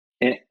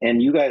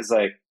 And you guys,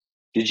 like,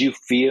 did you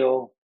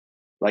feel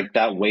like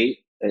that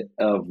weight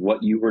of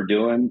what you were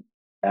doing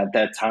at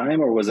that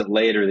time, or was it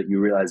later that you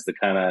realized the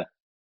kind of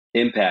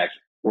impact,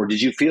 or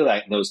did you feel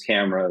like those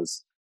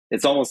cameras,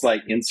 it's almost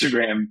like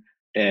Instagram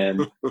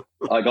and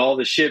like all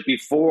the shit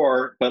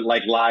before, but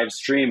like live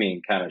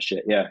streaming kind of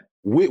shit? Yeah.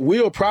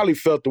 Will probably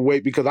felt the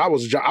weight because I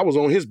was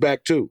on his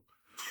back too.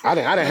 I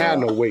didn't have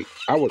no weight.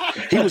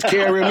 He was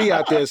carrying me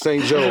out there at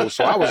St. Joe's,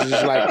 so I was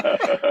just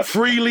like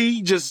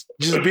freely just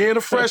being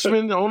a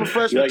freshman on the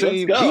freshman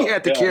team. He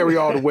had to carry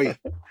all the weight.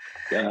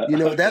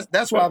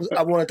 That's why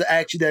I wanted to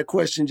ask you that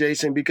question,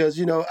 Jason,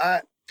 because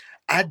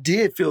I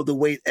did feel the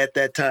weight at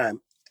that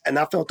time, and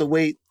I felt the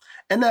weight.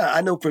 And now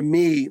I know for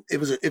me, it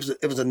was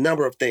a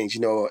number of things.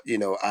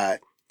 It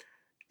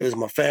was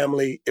my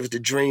family. It was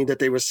the dream that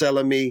they were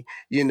selling me.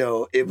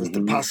 It was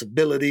the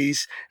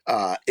possibilities.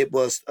 It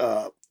was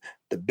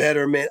the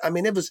betterment. I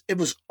mean, it was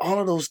all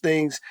of those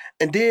things.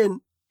 And then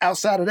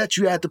outside of that,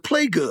 you had to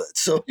play good.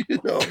 So, all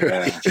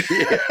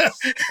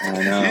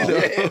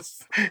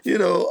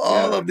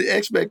of the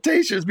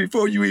expectations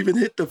before you even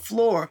hit the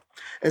floor.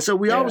 And so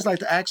we always like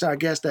to ask our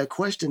guests that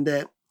question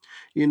that,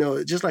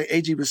 just like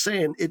Agee was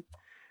saying,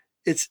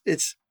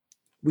 it's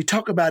we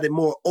talk about it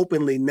more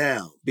openly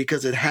now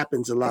because it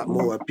happens a lot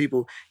more.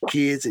 People,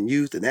 kids and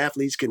youth and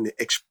athletes can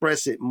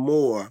express it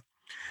more.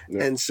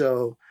 Yeah. And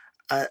so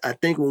I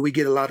think when we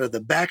get a lot of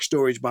the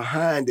backstories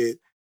behind it,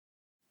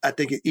 I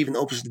think it even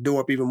opens the door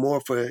up even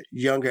more for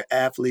younger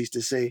athletes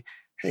to say,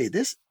 hey,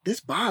 this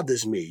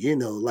bothers me, you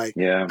know, like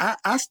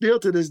I still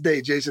to this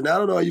day, Jason, I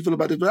don't know how you feel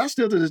about this, but I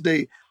still to this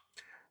day,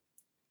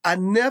 I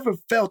never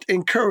felt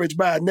encouraged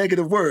by a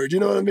negative word.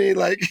 You know what I mean?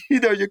 Like, you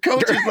know, your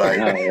coach is like,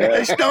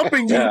 they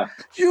stomping you.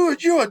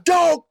 You're a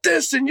dog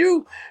this and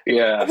you,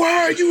 why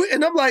are you?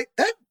 And I'm like,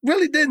 that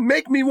really didn't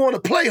make me want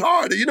to play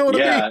harder. You know what I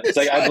mean? Yeah, it's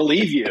like, I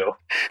believe you.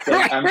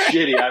 Like, I'm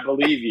shitty. I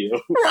believe you.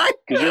 Right.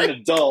 Because you're an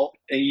adult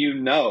and you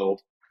know,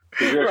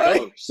 because you're a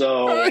coach.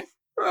 So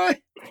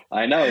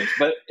I know.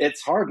 But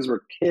it's hard because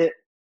we're kids.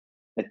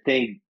 I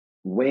think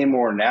way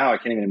more now. I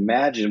can't even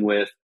imagine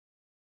with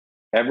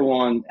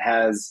everyone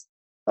has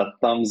a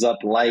thumbs up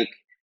like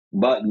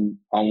button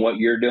on what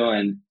you're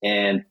doing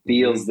and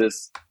feels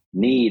this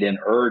need and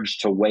urge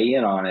to weigh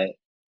in on it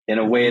in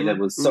a way that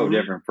was so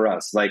different for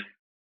us. Like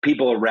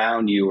people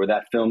around you or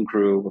that film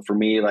crew, or for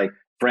me, like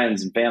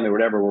friends and family,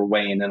 whatever, were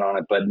weighing in on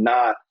it, but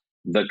not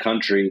the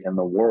country and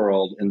the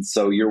world. And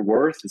so your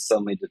worth is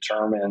suddenly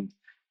determined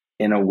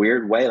in a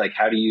weird way. Like,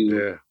 how do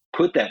you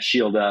put that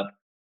shield up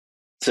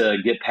to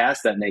get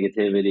past that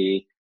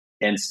negativity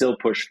and still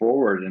push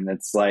forward? And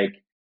it's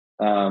like,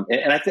 I'm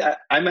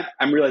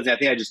realizing, I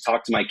think I just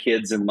talked to my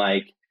kids in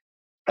like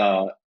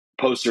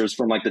posters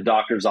from like the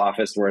doctor's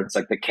office where it's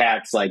like the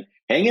cat's like,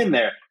 hang in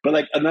there. But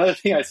like another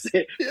thing I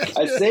say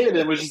to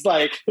them was just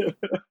like,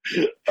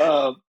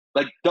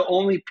 like the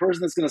only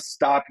person that's going to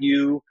stop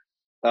you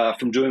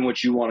from doing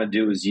what you want to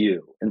do is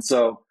you. And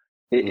so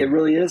it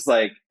really is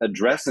like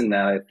addressing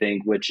that, I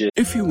think, which is,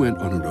 if you went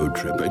on a road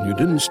trip and you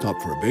didn't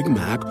stop for a Big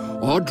Mac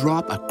or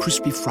drop a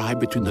crispy fry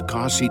between the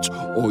car seats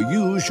or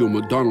use your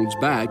McDonald's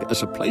bag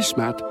as a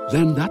placemat,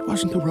 then that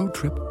wasn't a road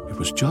trip. It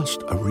was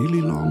just a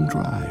really long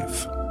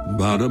drive.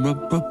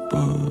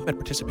 Ba-da-ba-ba-ba. At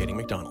participating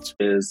McDonald's.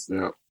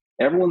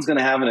 Everyone's going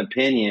to have an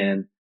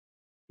opinion,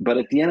 but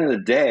at the end of the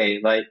day,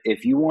 like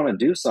if you want to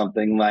do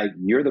something, like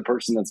you're the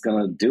person that's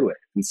going to do it.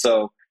 And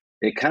so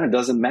it kind of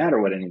doesn't matter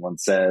what anyone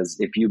says.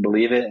 If you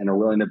believe it and are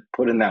willing to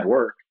put in that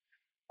work,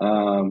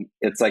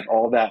 it's like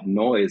all that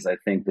noise, I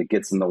think, that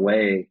gets in the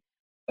way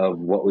of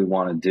what we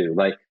want to do.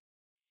 Like,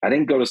 I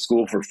didn't go to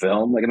school for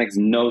film. Like, it makes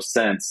no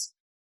sense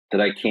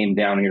that I came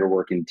down here to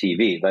work in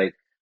TV. Like,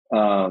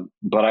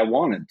 but I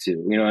wanted to,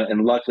 you know,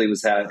 and luckily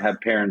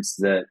had parents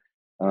that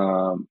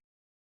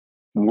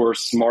were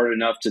smart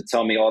enough to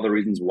tell me all the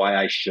reasons why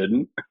I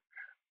shouldn't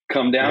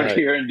come down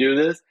here and do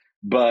this,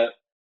 but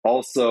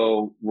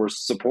also were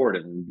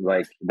supportive.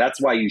 Like,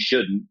 that's why you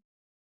shouldn't.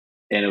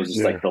 And it was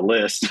just like the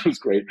list. It was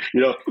great,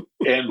 you know.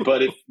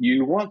 But if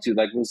you want to,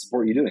 like, we'll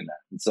support you doing that.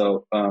 And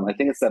so I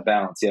think it's that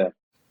balance. Yeah.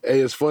 Hey,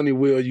 it's funny,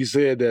 Will, you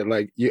said that,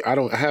 like,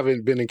 I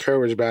haven't been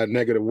encouraged by a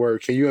negative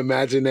word. Can you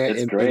imagine that?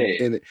 It's great.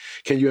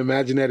 Can you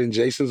imagine that in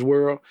Jason's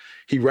world?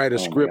 He write a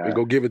script and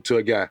go give it to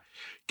a guy.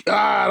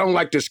 I don't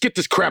like this. Get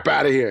this crap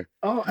out of here.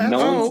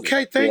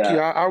 Okay, thank you.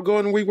 I'll go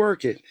and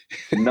rework it.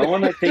 No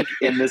one, I think,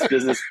 in this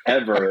business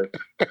ever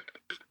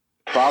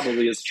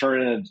probably is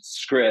turning a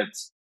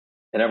script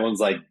and everyone's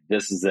like,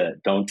 this is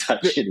it. Don't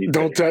touch it.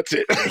 Don't touch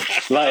it.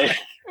 Like,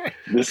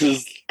 this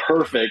is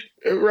perfect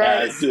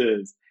as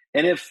is.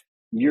 And if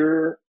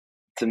you're,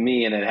 to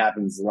me, and it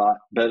happens a lot,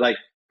 but like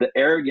the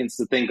arrogance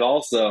to think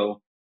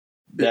also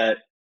that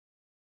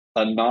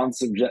a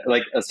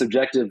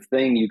subjective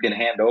thing you can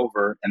hand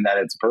over and that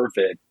it's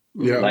perfect.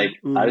 Like,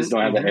 I just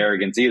don't have the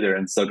arrogance either.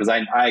 And so, because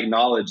I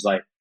acknowledge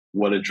like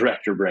what a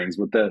director brings,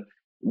 what the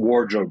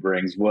wardrobe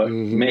brings, what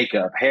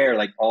makeup, hair,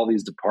 like all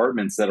these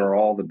departments that are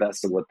all the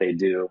best of what they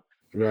do,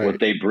 what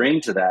they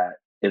bring to that.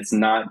 It's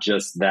not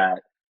just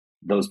that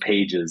those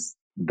pages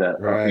that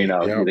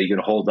that you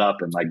can hold up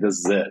and like, this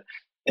is it.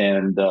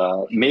 And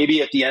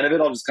maybe at the end of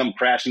it, I'll just come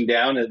crashing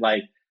down and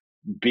like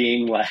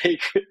being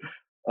like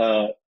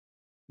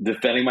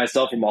defending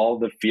myself from all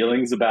the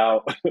feelings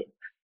about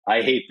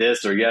I hate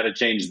this or you got to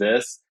change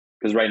this.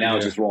 Because right now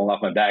it's just rolling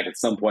off my back. At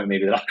some point,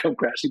 maybe that'll come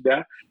crashing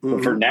down.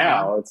 But for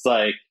now, it's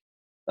like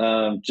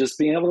just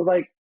being able to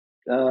like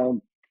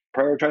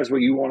prioritize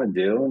what you want to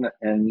do.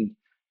 And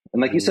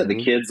like you said,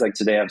 the kids like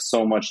today have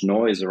so much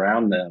noise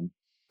around them.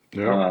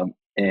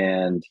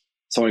 And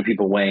so many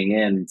people weighing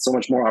in, so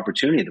much more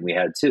opportunity than we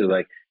had too.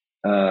 Like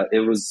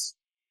it was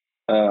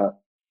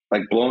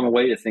like blowing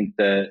away to think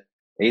that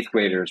 8th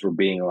graders were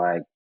being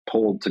like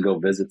pulled to go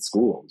visit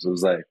schools. It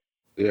was like,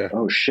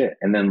 oh shit.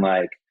 And then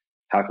like,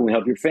 how can we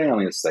help your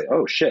family? It's like,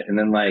 oh shit. And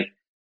then like,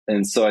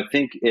 and so I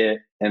think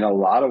it, in a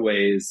lot of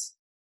ways,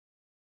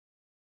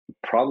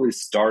 probably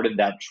started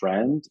that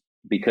trend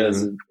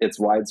because of its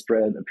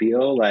widespread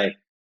appeal. Like,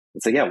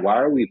 it's like, yeah, why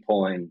are we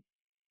pulling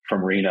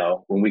from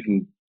Reno when we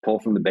can pull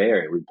from the Bay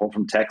Area? We pull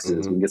from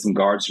Texas. We can get some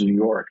guards from New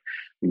York.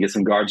 We can get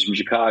some guards from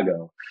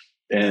Chicago.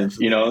 And,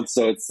 you know,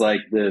 so it's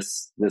like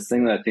this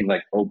thing that I think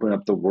like opened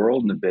up the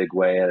world in a big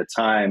way at a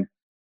time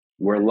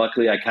where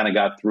luckily I kind of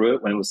got through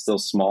it when it was still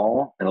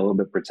small and a little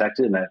bit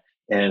protected.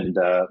 And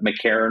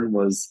McCarran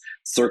was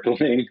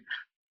circling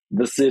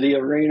the city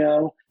of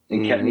Reno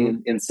and kept me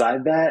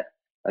inside that.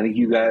 I think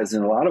you guys,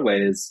 in a lot of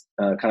ways,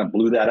 kind of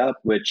blew that up,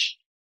 which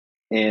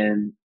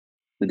in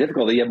the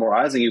difficulty, you have more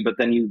eyes on you, but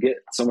then you get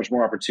so much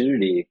more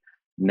opportunity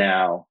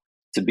now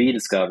to be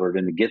discovered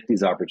and to get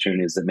these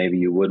opportunities that maybe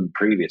you wouldn't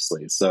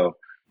previously. So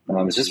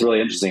it's just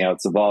really interesting how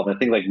it's evolved. I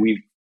think like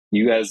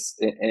you guys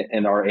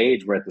in our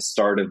age, we're at the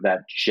start of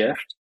that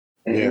shift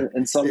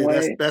in some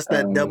way. That's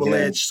that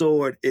double-edged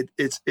sword.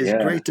 It's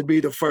great to be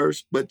the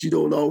first, but you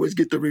don't always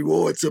get the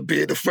rewards of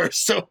being the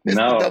first. So it's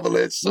the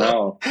double-edged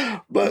sword.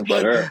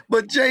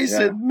 But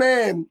Jason,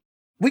 man,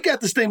 we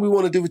got this thing we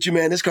want to do with you,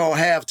 man. It's called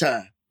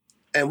Halftime.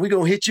 And we're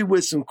going to hit you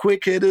with some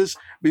quick hitters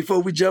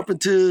before we jump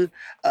into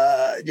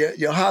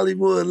your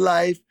Hollywood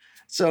life.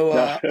 So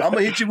I'm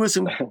gonna hit you with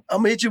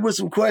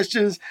some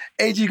questions.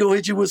 Agee gonna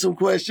hit you with some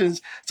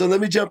questions. So let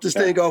me jump this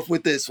thing off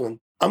with this one.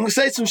 I'm gonna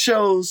say some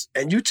shows,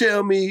 and you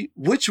tell me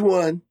which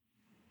one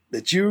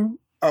that you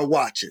are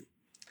watching: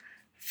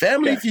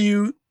 Family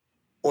Feud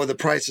or The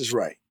Price is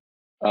Right.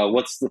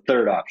 What's the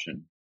third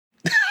option?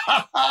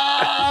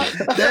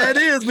 That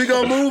is. We're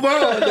gonna move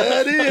on.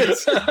 That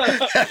is.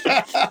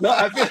 No,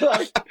 I feel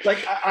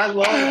like I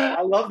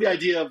love the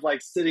idea of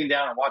like sitting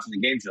down and watching the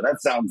game show.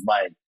 That sounds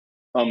like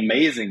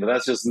amazing, but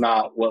that's just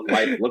not what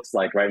life looks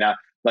like right now.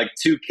 Like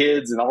 2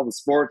 kids and all the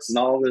sports and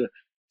all the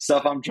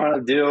stuff I'm trying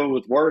to do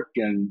with work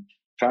and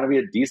trying to be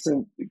a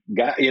decent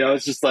guy.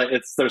 It's just like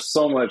there's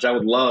so much. I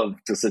would love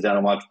to sit down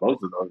and watch both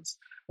of those,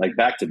 like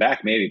back to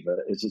back maybe, but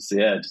it's just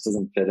it just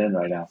doesn't fit in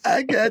right now.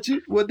 I got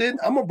you. Well, then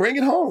I'm gonna bring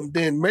it home.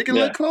 Then make it a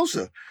little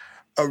closer.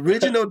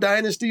 Original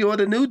Dynasty or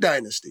the new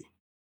Dynasty?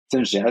 It's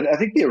interesting. I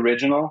think the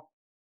original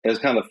is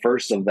kind of the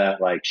first of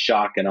that like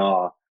shock and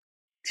awe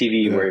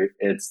TV where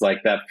it's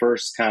like that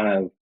first kind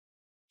of,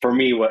 for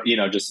me,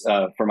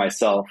 for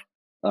myself,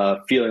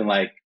 feeling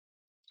like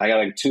I got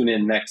to tune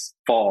in next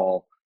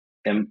fall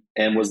and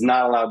was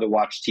not allowed to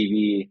watch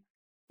TV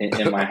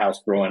in my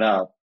house growing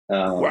up.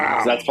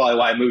 Wow. So that's probably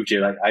why I moved here.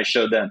 Like I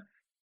showed them,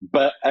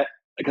 but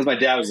because my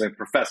dad was a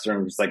professor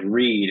and was like,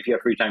 read. If you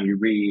have free time, you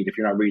read. If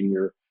you're not reading,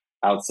 you're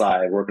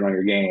outside working on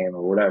your game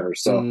or whatever.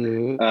 So,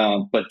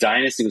 but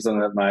Dynasty was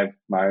something that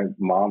my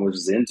mom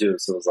was just into.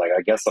 So it was like,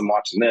 I guess I'm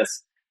watching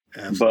this.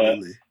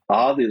 Absolutely. But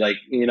oddly, like,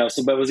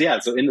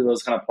 so into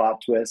those kind of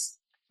plot twists.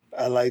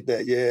 I like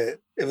that. Yeah.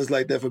 It was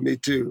like that for me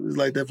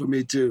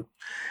too.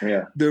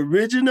 Yeah. The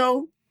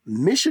original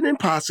Mission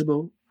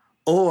Impossible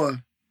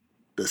or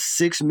the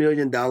 $6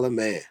 Million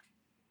Man.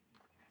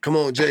 Come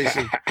on,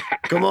 Jason.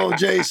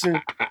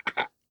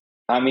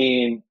 I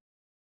mean,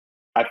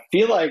 I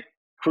feel like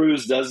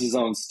Cruise does his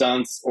own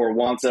stunts or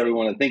wants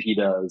everyone to think he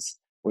does,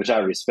 which I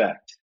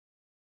respect.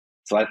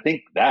 So I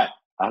think that,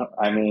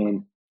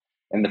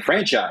 and the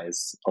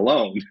franchise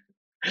alone,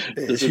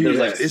 it's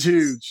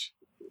huge.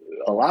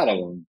 A lot of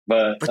them,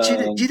 but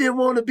you didn't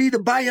want to be the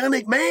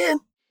Bionic Man.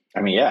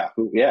 I mean,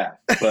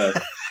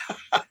 but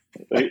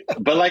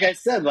but like I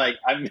said, like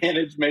I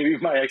managed maybe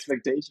my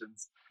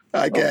expectations.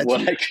 I got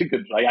what I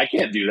could like. I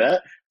can't do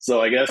that, so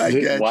I guess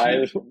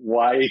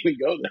why even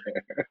go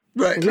there?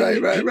 Right.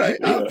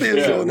 I feel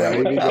you on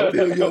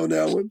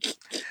that one.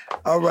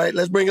 All right,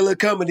 let's bring a little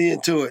comedy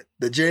into it.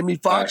 The Jamie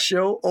Foxx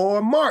Show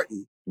or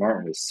Martin.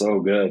 Martin was so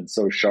good,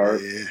 so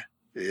sharp.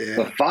 Yeah.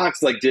 But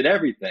Fox did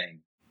everything.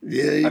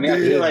 Yeah, I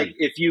feel like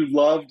if you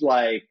loved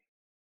like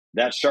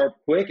that sharp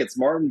quick, it's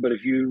Martin. But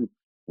if you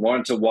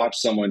wanted to watch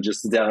someone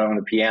just sit down on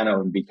a piano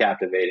and be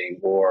captivating,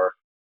 or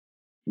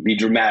be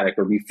dramatic,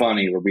 or be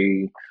funny, or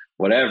be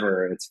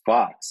whatever, it's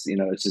Fox.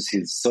 It's just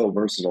he's so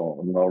versatile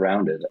and well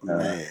rounded.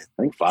 I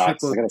think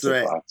Fox. I gotta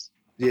say Fox.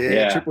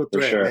 Yeah, triple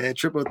threat, sure. Man,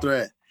 triple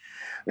threat.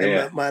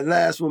 And my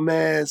last one,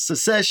 man,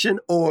 Succession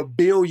or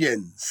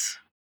Billions?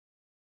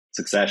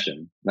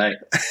 Succession. Nice.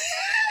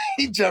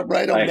 He jumped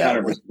right on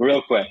that one.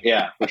 Real quick.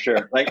 Yeah, for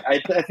sure. Like,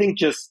 I think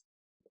just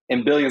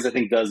in Billions, I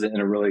think does it in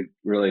a really,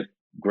 really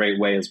great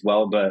way as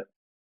well. But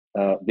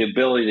the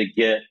ability to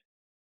get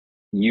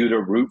you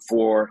to root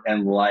for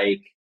and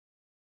like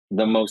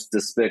the most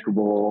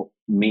despicable,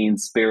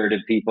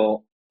 mean-spirited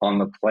people on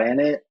the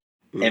planet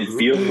and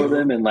feel for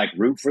them and like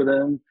root for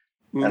them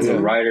as a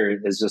writer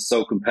is just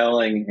so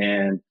compelling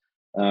and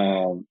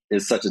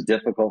is such a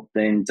difficult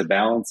thing to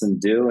balance and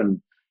do.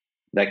 And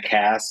that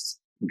cast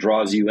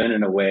draws you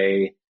in a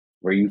way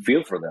where you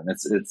feel for them.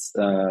 It's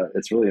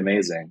really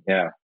amazing.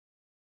 Yeah.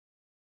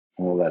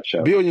 I love that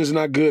show. Billions is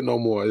not good no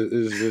more.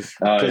 It's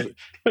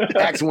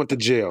Axe went to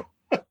jail.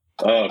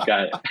 Oh,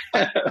 got it.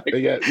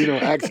 They got,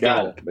 Axe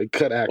got it. They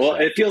cut Axe. Well,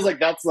 it feels like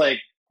that's like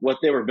what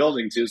they were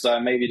building to, so I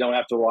maybe don't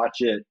have to watch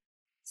it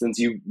since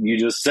you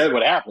just said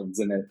what happens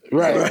in it.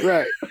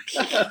 Right.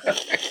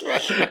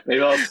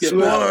 Maybe I'll skip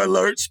Spoiler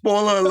alert.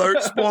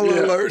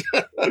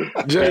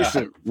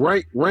 Jason,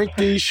 rank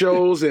these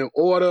shows in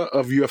order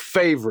of your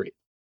favorite.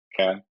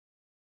 Okay.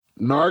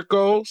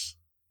 Narcos,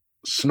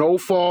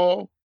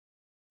 Snowfall,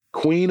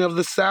 Queen of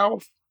the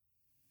South,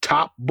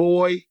 Top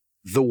Boy,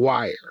 The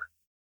Wire.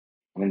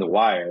 The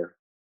Wire,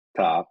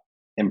 top.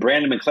 And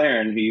Brandon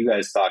McLaren, who you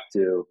guys talked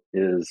to,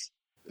 is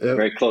a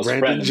very close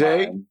friend of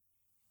mine.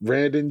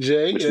 Brandon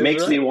J. Which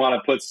makes me want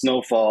to put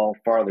Snowfall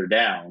farther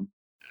down.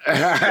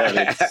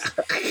 But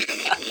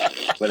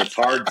it's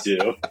hard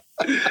to.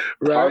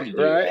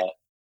 Right.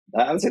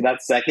 I would say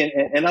that's second.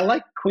 And I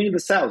like Queen of the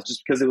South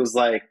just because it was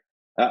like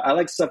I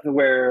like stuff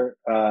where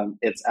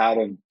it's out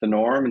of the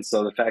norm. And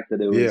so the fact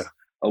that it was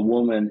a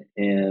woman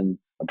in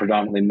a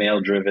predominantly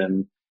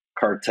male-driven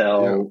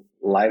cartel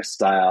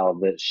lifestyle,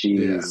 that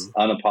she's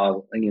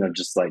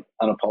just like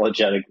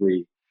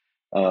unapologetically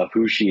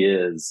who she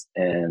is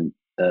and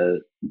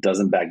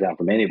doesn't back down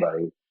from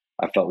anybody,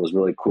 I felt was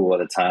really cool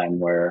at a time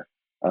where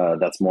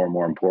that's more and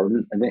more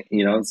important, I think,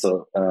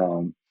 so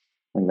I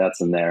think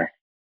that's in there.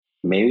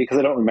 Maybe because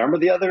I don't remember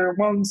the other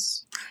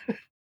ones.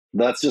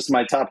 That's just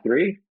my top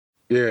three.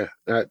 Yeah.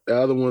 The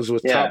other ones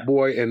was Top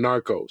Boy and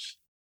Narcos.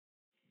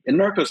 And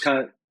Narcos kind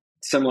of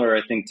similar,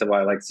 I think, to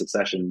why I like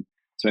Succession.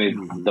 So maybe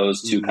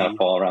those two kind of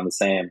fall around the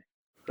same.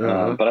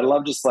 But I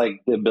love just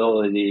like the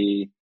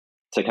ability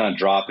to kind of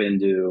drop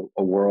into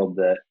a world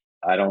that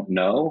I don't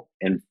know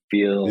and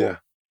feel that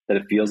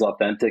it feels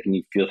authentic, and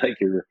you feel like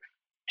you're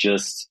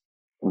just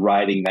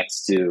riding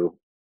next to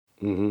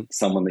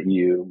someone that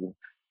you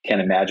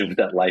can't imagine what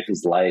that life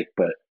is like,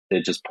 but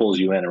it just pulls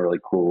you in a really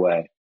cool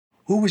way.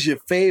 Who was your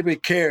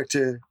favorite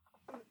character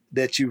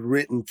that you've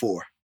written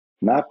for?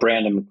 Not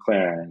Brandon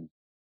McLaren.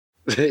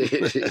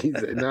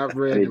 Not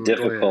Brandon Very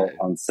difficult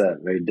on set.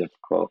 Very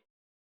difficult.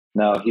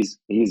 No,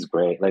 he's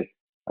great. Like,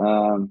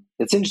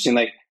 it's interesting.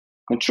 Like,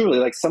 and truly,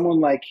 like someone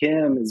like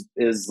him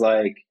is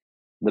like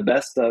the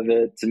best of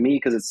it to me,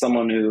 because it's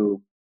someone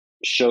who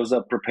shows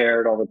up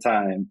prepared all the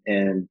time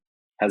and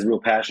has real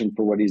passion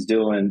for what he's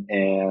doing.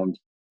 And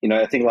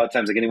I think a lot of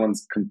times, like,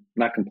 anyone's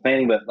not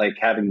complaining, but like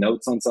having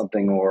notes on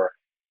something or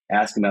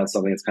asking about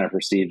something that's kind of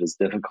perceived as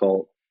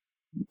difficult.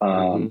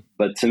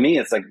 But to me,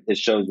 it's like it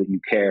shows that you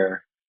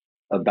care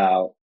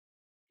about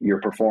your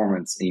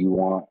performance and you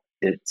want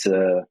it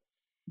to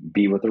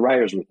be what the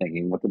writers were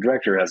thinking, what the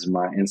director has in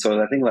mind. And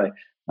so I think like,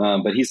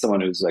 but he's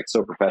someone who's like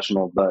so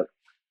professional. But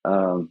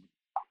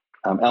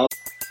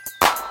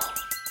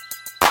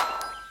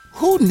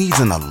Who needs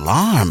an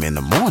alarm in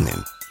the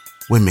morning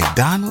when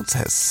McDonald's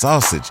has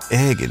sausage,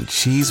 egg, and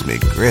cheese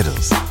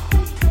McGriddles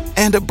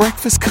and a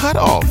breakfast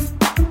cutoff?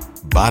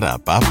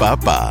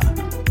 Ba-da-ba-ba-ba.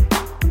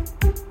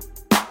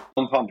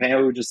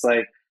 Pompeo, just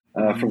like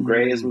from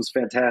Grey's, was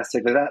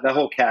fantastic. Like that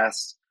whole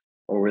cast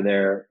over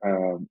there,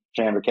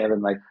 Chandler,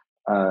 Kevin, like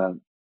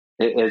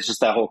it's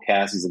just that whole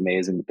cast is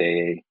amazing.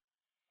 They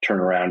turn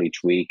around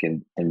each week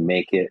and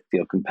make it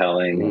feel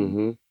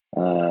compelling.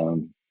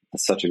 And,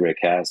 it's such a great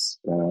cast.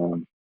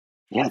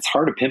 It's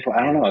hard to pinpoint.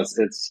 I don't know.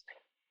 It's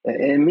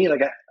and me,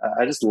 like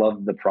I just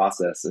love the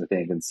process, I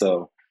think. And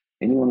so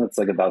anyone that's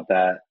like about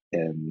that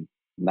and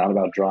not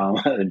about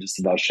drama and just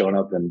about showing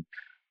up and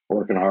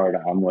working hard,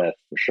 I'm with,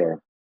 for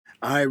sure.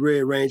 All right,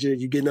 Red Ranger,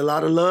 you're getting a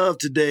lot of love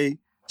today.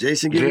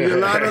 Jason giving you a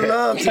lot of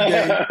love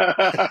today.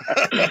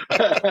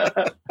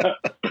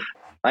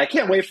 I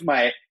can't wait for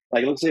my,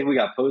 like, it looks like we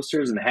got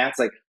posters and hats.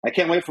 Like, I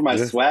can't wait for my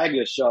swag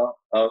to show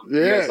up.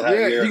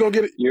 You're going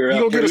to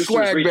get a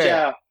swag bag.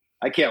 Out.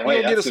 I can't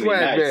wait. That's going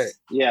to be nice. Bag.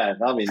 Yeah,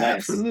 that'll be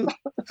nice.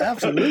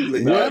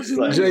 Absolutely.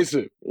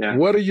 Jason,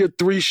 what are your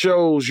 3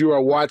 shows you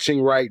are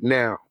watching right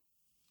now?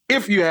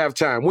 If you have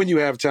time, when you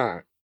have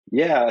time.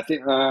 Yeah, I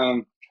think,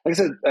 like I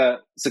said,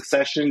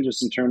 Succession,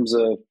 just in terms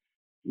of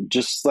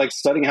just like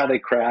studying how they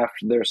craft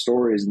their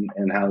stories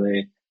and how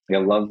they, I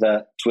love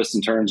that twists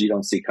and turns you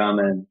don't see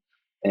coming.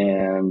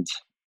 And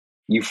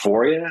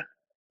Euphoria,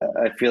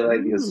 I feel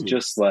like is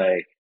just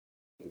like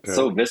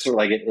so visceral.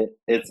 Like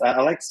it's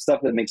I like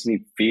stuff that makes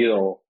me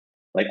feel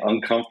like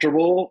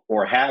uncomfortable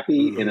or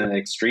happy in an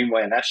extreme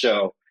way. And that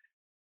show,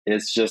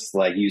 it's just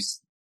like you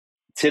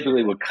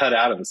typically would cut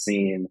out of a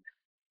scene.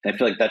 And I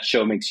feel like that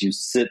show makes you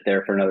sit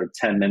there for another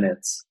 10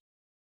 minutes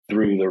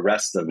through the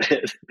rest of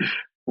it,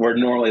 where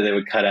normally they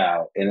would cut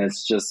out. And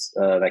it's just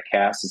that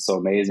cast is so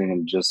amazing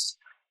and just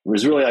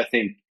was really, I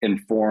think,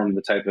 informed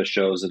the type of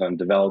shows that I'm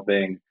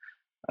developing,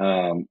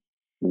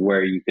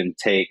 where you can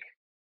take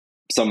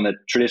someone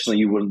that traditionally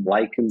you wouldn't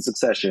like in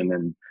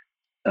Succession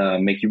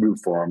and make you root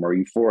for them, or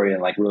Euphoria,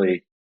 and like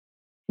really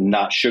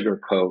not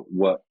sugarcoat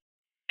what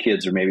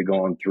kids are maybe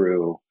going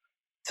through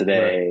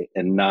today,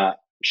 and not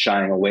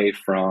shying away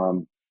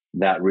from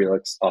that real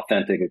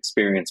authentic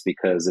experience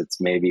because it's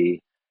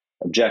maybe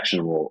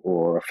objectionable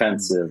or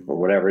offensive or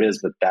whatever it is,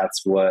 but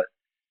that's what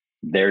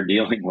they're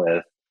dealing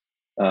with.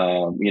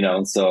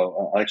 And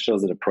so I like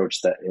shows that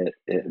approach that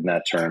in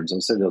that terms. I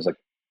would say those like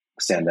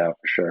stand out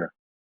for sure.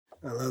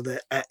 I love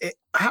that.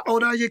 How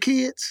old are your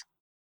kids?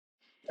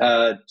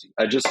 I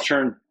just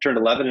turned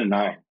 11 and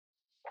 9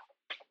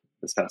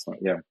 this past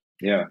month.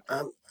 Yeah.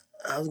 I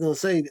was gonna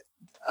say,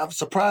 I'm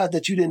surprised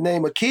that you didn't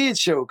name a kids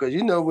show, because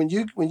when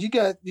you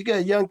got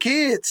young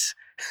kids.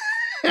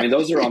 I mean,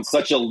 those are on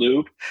such a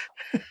loop.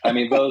 I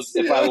mean, those,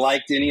 if I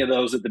liked any of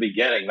those at the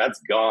beginning, that's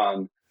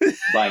gone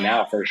by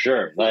now for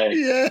sure. Like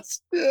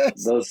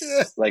those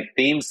like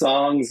theme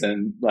songs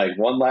and like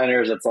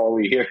one-liners, that's all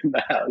we hear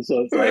now.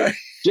 So it's like,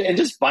 and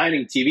just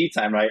finding TV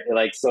time, right?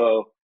 Like,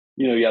 so,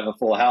 you have a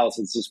full house.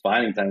 It's just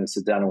finding time to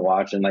sit down and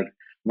watch. And like,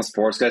 I'm a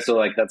sports guy, so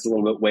like that's a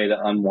little bit way to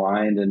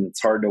unwind. And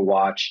it's hard to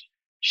watch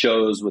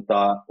shows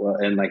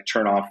and like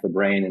turn off the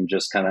brain and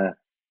just kind of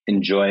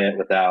enjoy it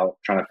without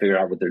trying to figure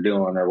out what they're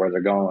doing or where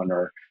they're going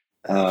or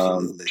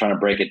trying to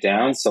break it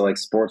down. So like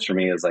sports for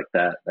me is like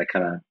that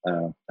kind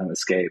of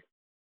escape.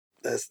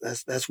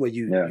 That's where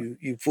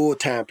you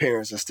full-time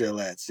parents are still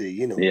at. See,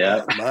 you know,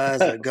 yeah.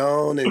 mines are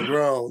gone and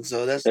grown.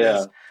 So that's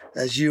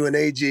you and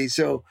Agee.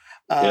 So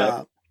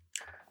a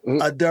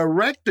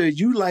director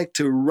you like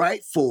to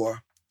write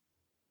for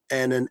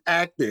and an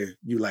actor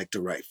you like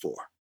to write for.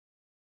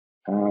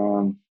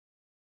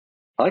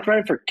 I like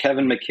writing for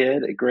Kevin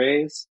McKidd at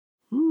Grey's,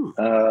 who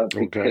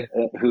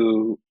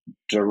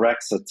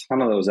directs a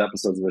ton of those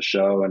episodes of the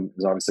show and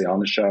is obviously on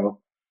the show.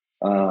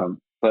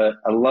 But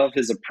I love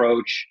his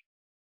approach.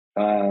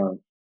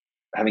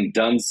 Having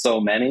done so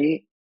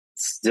many,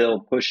 still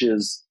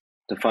pushes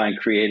to find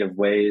creative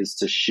ways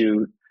to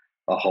shoot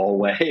a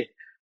hallway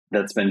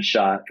that's been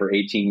shot for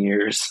 18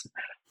 years.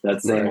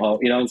 That same hall,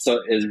 you know, and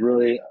so is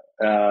really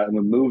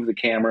move the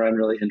camera in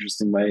really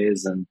interesting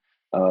ways, and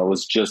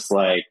was just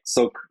like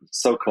so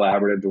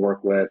collaborative to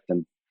work with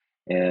and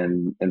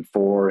kind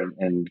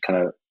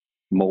of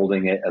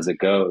molding it as it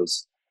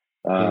goes.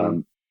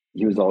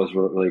 He was always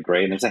really, really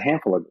great, and there's a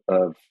handful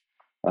of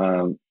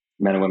men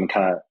and women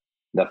kind of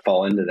that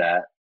fall into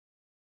that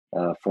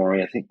for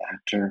me. I think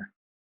actor.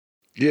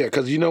 Yeah,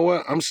 because you know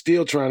what? I'm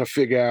still trying to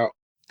figure out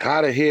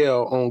how the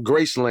hell on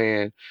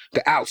Graceland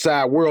the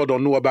outside world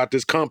don't know about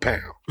this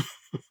compound.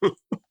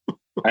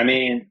 I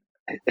mean,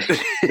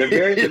 they're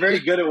very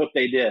good at what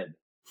they did.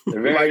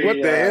 They're very, like,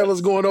 what the hell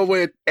is going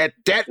over at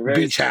that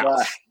beach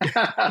house?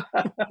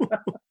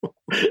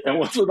 And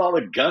what's with all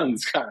the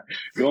guns kind of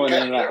going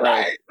in and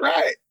out?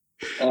 Right.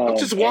 I'm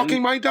just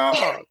walking my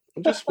dog.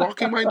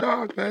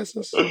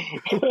 Passes.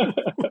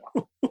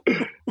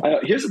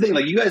 Here's the thing: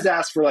 like, you guys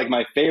asked for like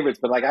my favorites,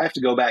 but like I have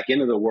to go back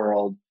into the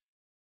world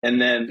and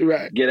then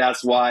get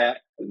asked why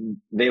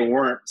they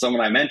weren't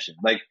someone I mentioned.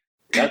 Like,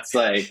 that's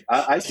like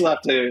I still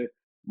have to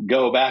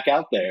go back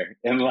out there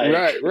and like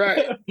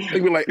right. They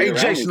be like, "Hey,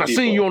 Jason, I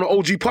seen you on the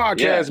OG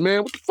podcast,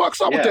 man. What the fuck's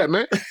up with that,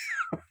 man?"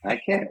 I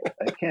can't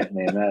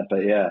name that,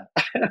 but yeah.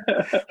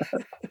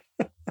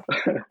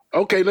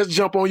 Okay, let's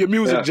jump on your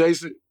music,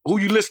 Jason. Who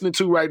you listening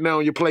to right now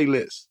on your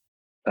playlist?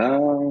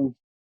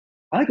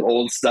 I like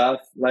old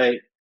stuff,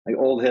 like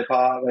old hip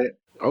hop.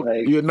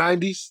 You're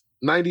 90s?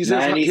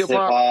 90s hip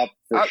hop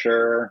for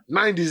sure.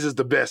 90s is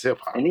the best hip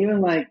hop, and even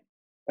like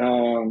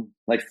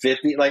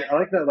 50. Like I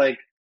like that, like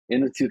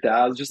in the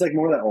 2000s, just like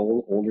more of that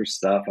older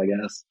stuff, I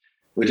guess.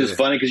 Which is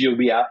funny because you'll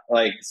be out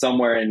like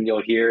somewhere and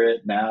you'll hear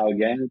it now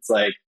again. It's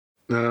like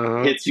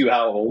hits you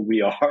how old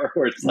we are,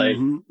 or it's like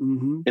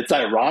it's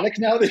ironic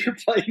now that you're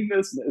playing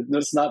this.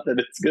 It's not that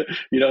it's good,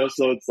 you know.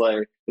 So it's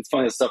like it's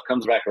funny that stuff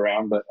comes back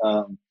around, but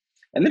and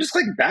then just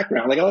like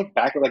background. Like I like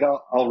background. Like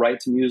I'll write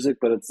to music,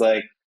 but it's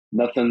like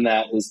nothing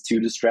that is too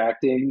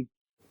distracting.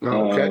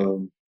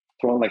 Throwing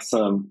like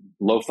some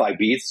lo-fi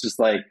beats, just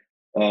like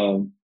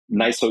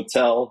nice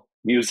hotel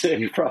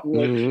music,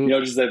 probably. You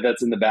know, just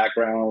that's in the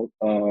background.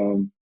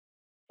 So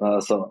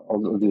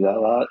I'll do that a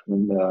lot,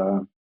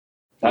 and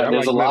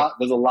there's a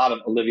lot of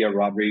Olivia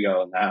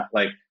Rodrigo in that.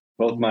 Like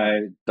both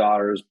my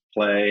daughters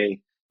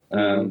play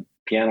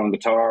piano and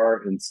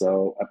guitar, and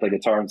so I play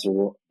guitar, and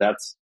so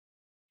that's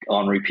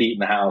on repeat in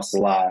the house a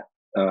lot.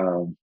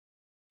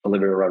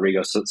 Olivia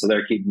Rodrigo, so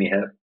they're keeping me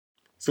hip.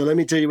 So let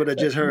me tell you what I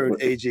just heard,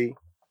 Agee.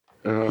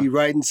 He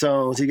writing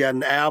songs. He got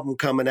an album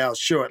coming out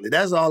shortly.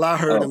 That's all I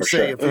heard him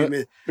say.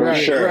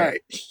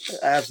 Right.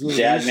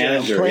 Absolutely. Dad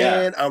manager, I'm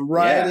playing, I'm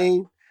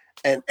writing,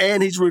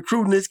 and he's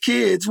recruiting his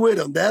kids with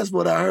him. That's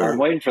what I heard. I'm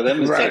waiting for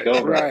them to take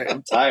over.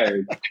 I'm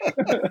tired.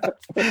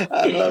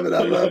 I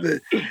love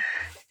it.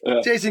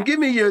 Jason, give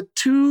me your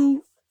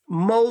two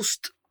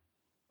most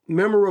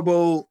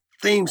memorable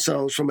theme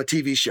songs from a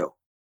TV show.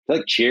 I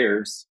like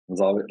Cheers. It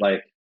was always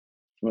like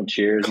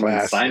Cheers.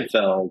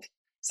 Seinfeld.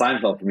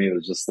 Seinfeld for me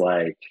was just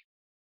like,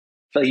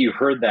 I feel like you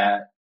heard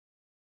that,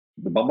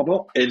 the bum bum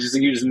bum. You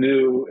just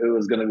knew it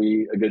was going to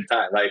be a good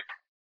time. Like,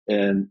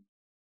 and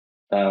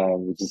I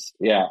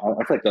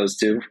feel like those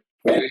two.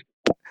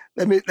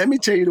 Let me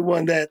tell you the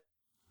one that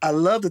I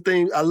love the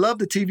theme. I love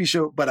the TV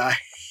show, but I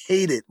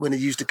hate it when it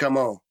used to come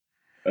on.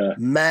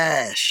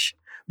 MASH.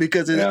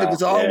 Because it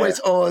was always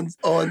on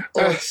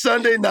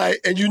Sunday night,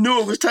 and you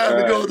knew it was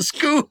time to go to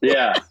school.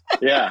 Yeah.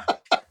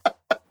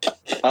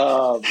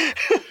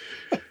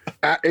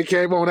 It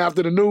came on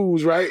after the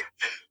news, right?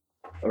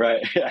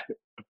 Right. Yeah.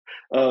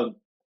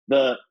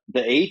 The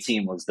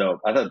A-Team was dope.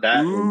 I thought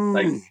that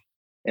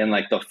and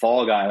like the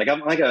Fall Guy. Like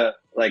I'm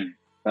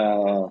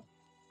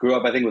grew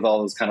up, I think, with all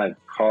those kind of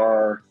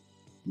car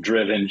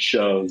driven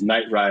shows.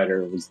 Knight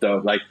Rider was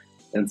dope. Like,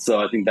 and so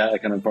I think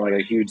that kind of formed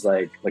like a huge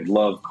like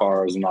love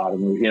cars and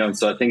automobiles, you know. And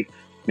so I think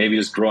maybe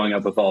just growing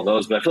up with all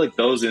those, but I feel like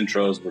those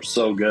intros were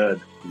so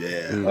good.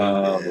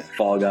 With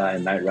Fall Guy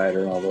and Knight Rider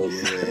and all those.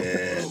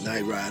 Yeah,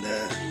 Knight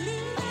Rider.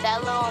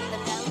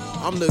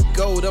 I'm the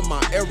gold of my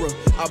era.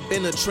 I've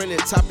been a trending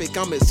topic.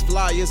 I'm as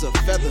fly as a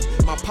feather.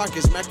 My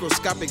pocket's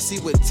macroscopic. See,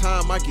 with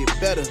time I get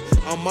better.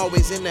 I'm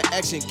always in the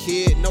action,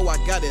 kid. Know I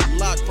got it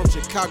locked from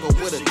Chicago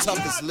where the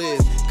toughest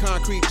live.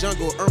 Concrete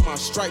jungle, earn my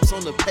stripes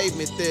on the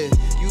pavement there.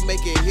 You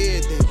make it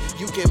here, then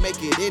you can make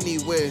it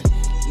anywhere.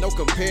 no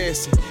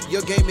comparison.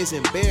 Your game is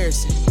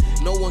embarrassing.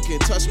 No one can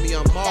touch me,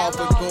 I'm all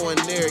for going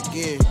there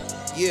again.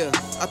 Yeah,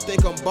 I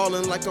think I'm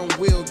ballin' like I'm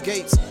Will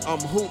Gates. I'm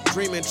hoop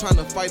dreaming, trying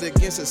to fight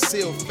against a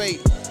sealed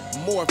fate.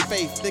 More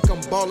faith, think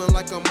I'm ballin'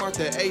 like I'm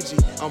Martha Agee.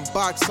 I'm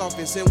box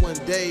office and one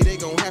day they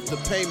gon' have to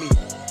pay me.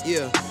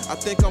 Yeah, I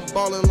think I'm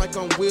ballin' like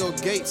I'm Will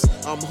Gates.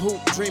 I'm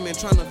hoop dreaming,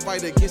 trying to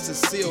fight against a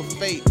sealed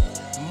fate.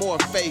 More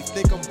faith,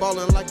 think I'm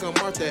ballin' like I'm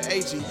Martha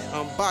Agee.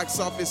 I'm box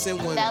office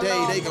and one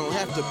day they gon'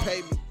 have to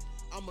pay me.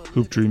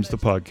 Hoop Dreams the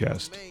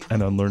podcast,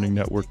 an Unlearning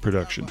Network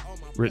production.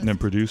 Written and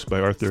produced by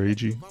Arthur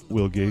Agee,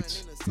 Will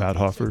Gates, Matt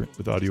Hoffer,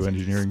 with audio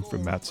engineering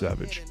from Matt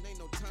Savage.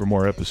 For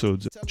more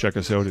episodes, check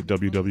us out at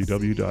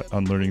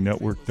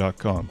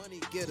www.unlearningnetwork.com.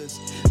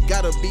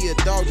 Gotta be a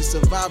dog to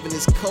survive in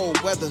this cold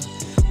weather.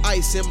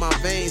 Ice in my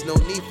veins, no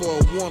need for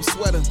a warm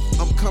sweater.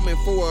 I'm coming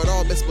for it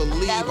all, best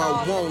believe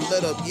I won't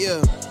let up,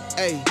 yeah.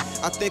 Hey,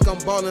 I think I'm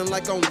ballin'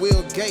 like I'm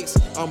Will Gates.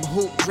 I'm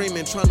hoop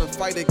dreaming, trying to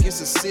fight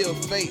against a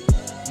sealed fate.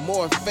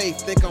 More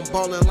faith, think I'm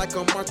ballin' like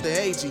I'm Martha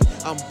Agee.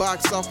 I'm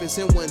box office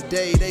and one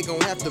day they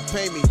gon' have to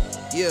pay me.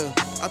 Yeah,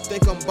 I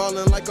think I'm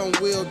ballin' like I'm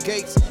Will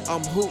Gates.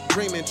 I'm hoop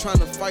dreaming, trying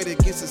to fight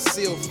against a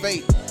sealed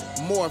fate.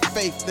 More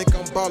faith, think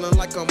I'm ballin'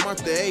 like I'm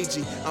Martha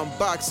Agee. I'm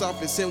box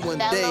office and one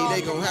day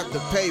they gon' have to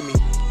pay me.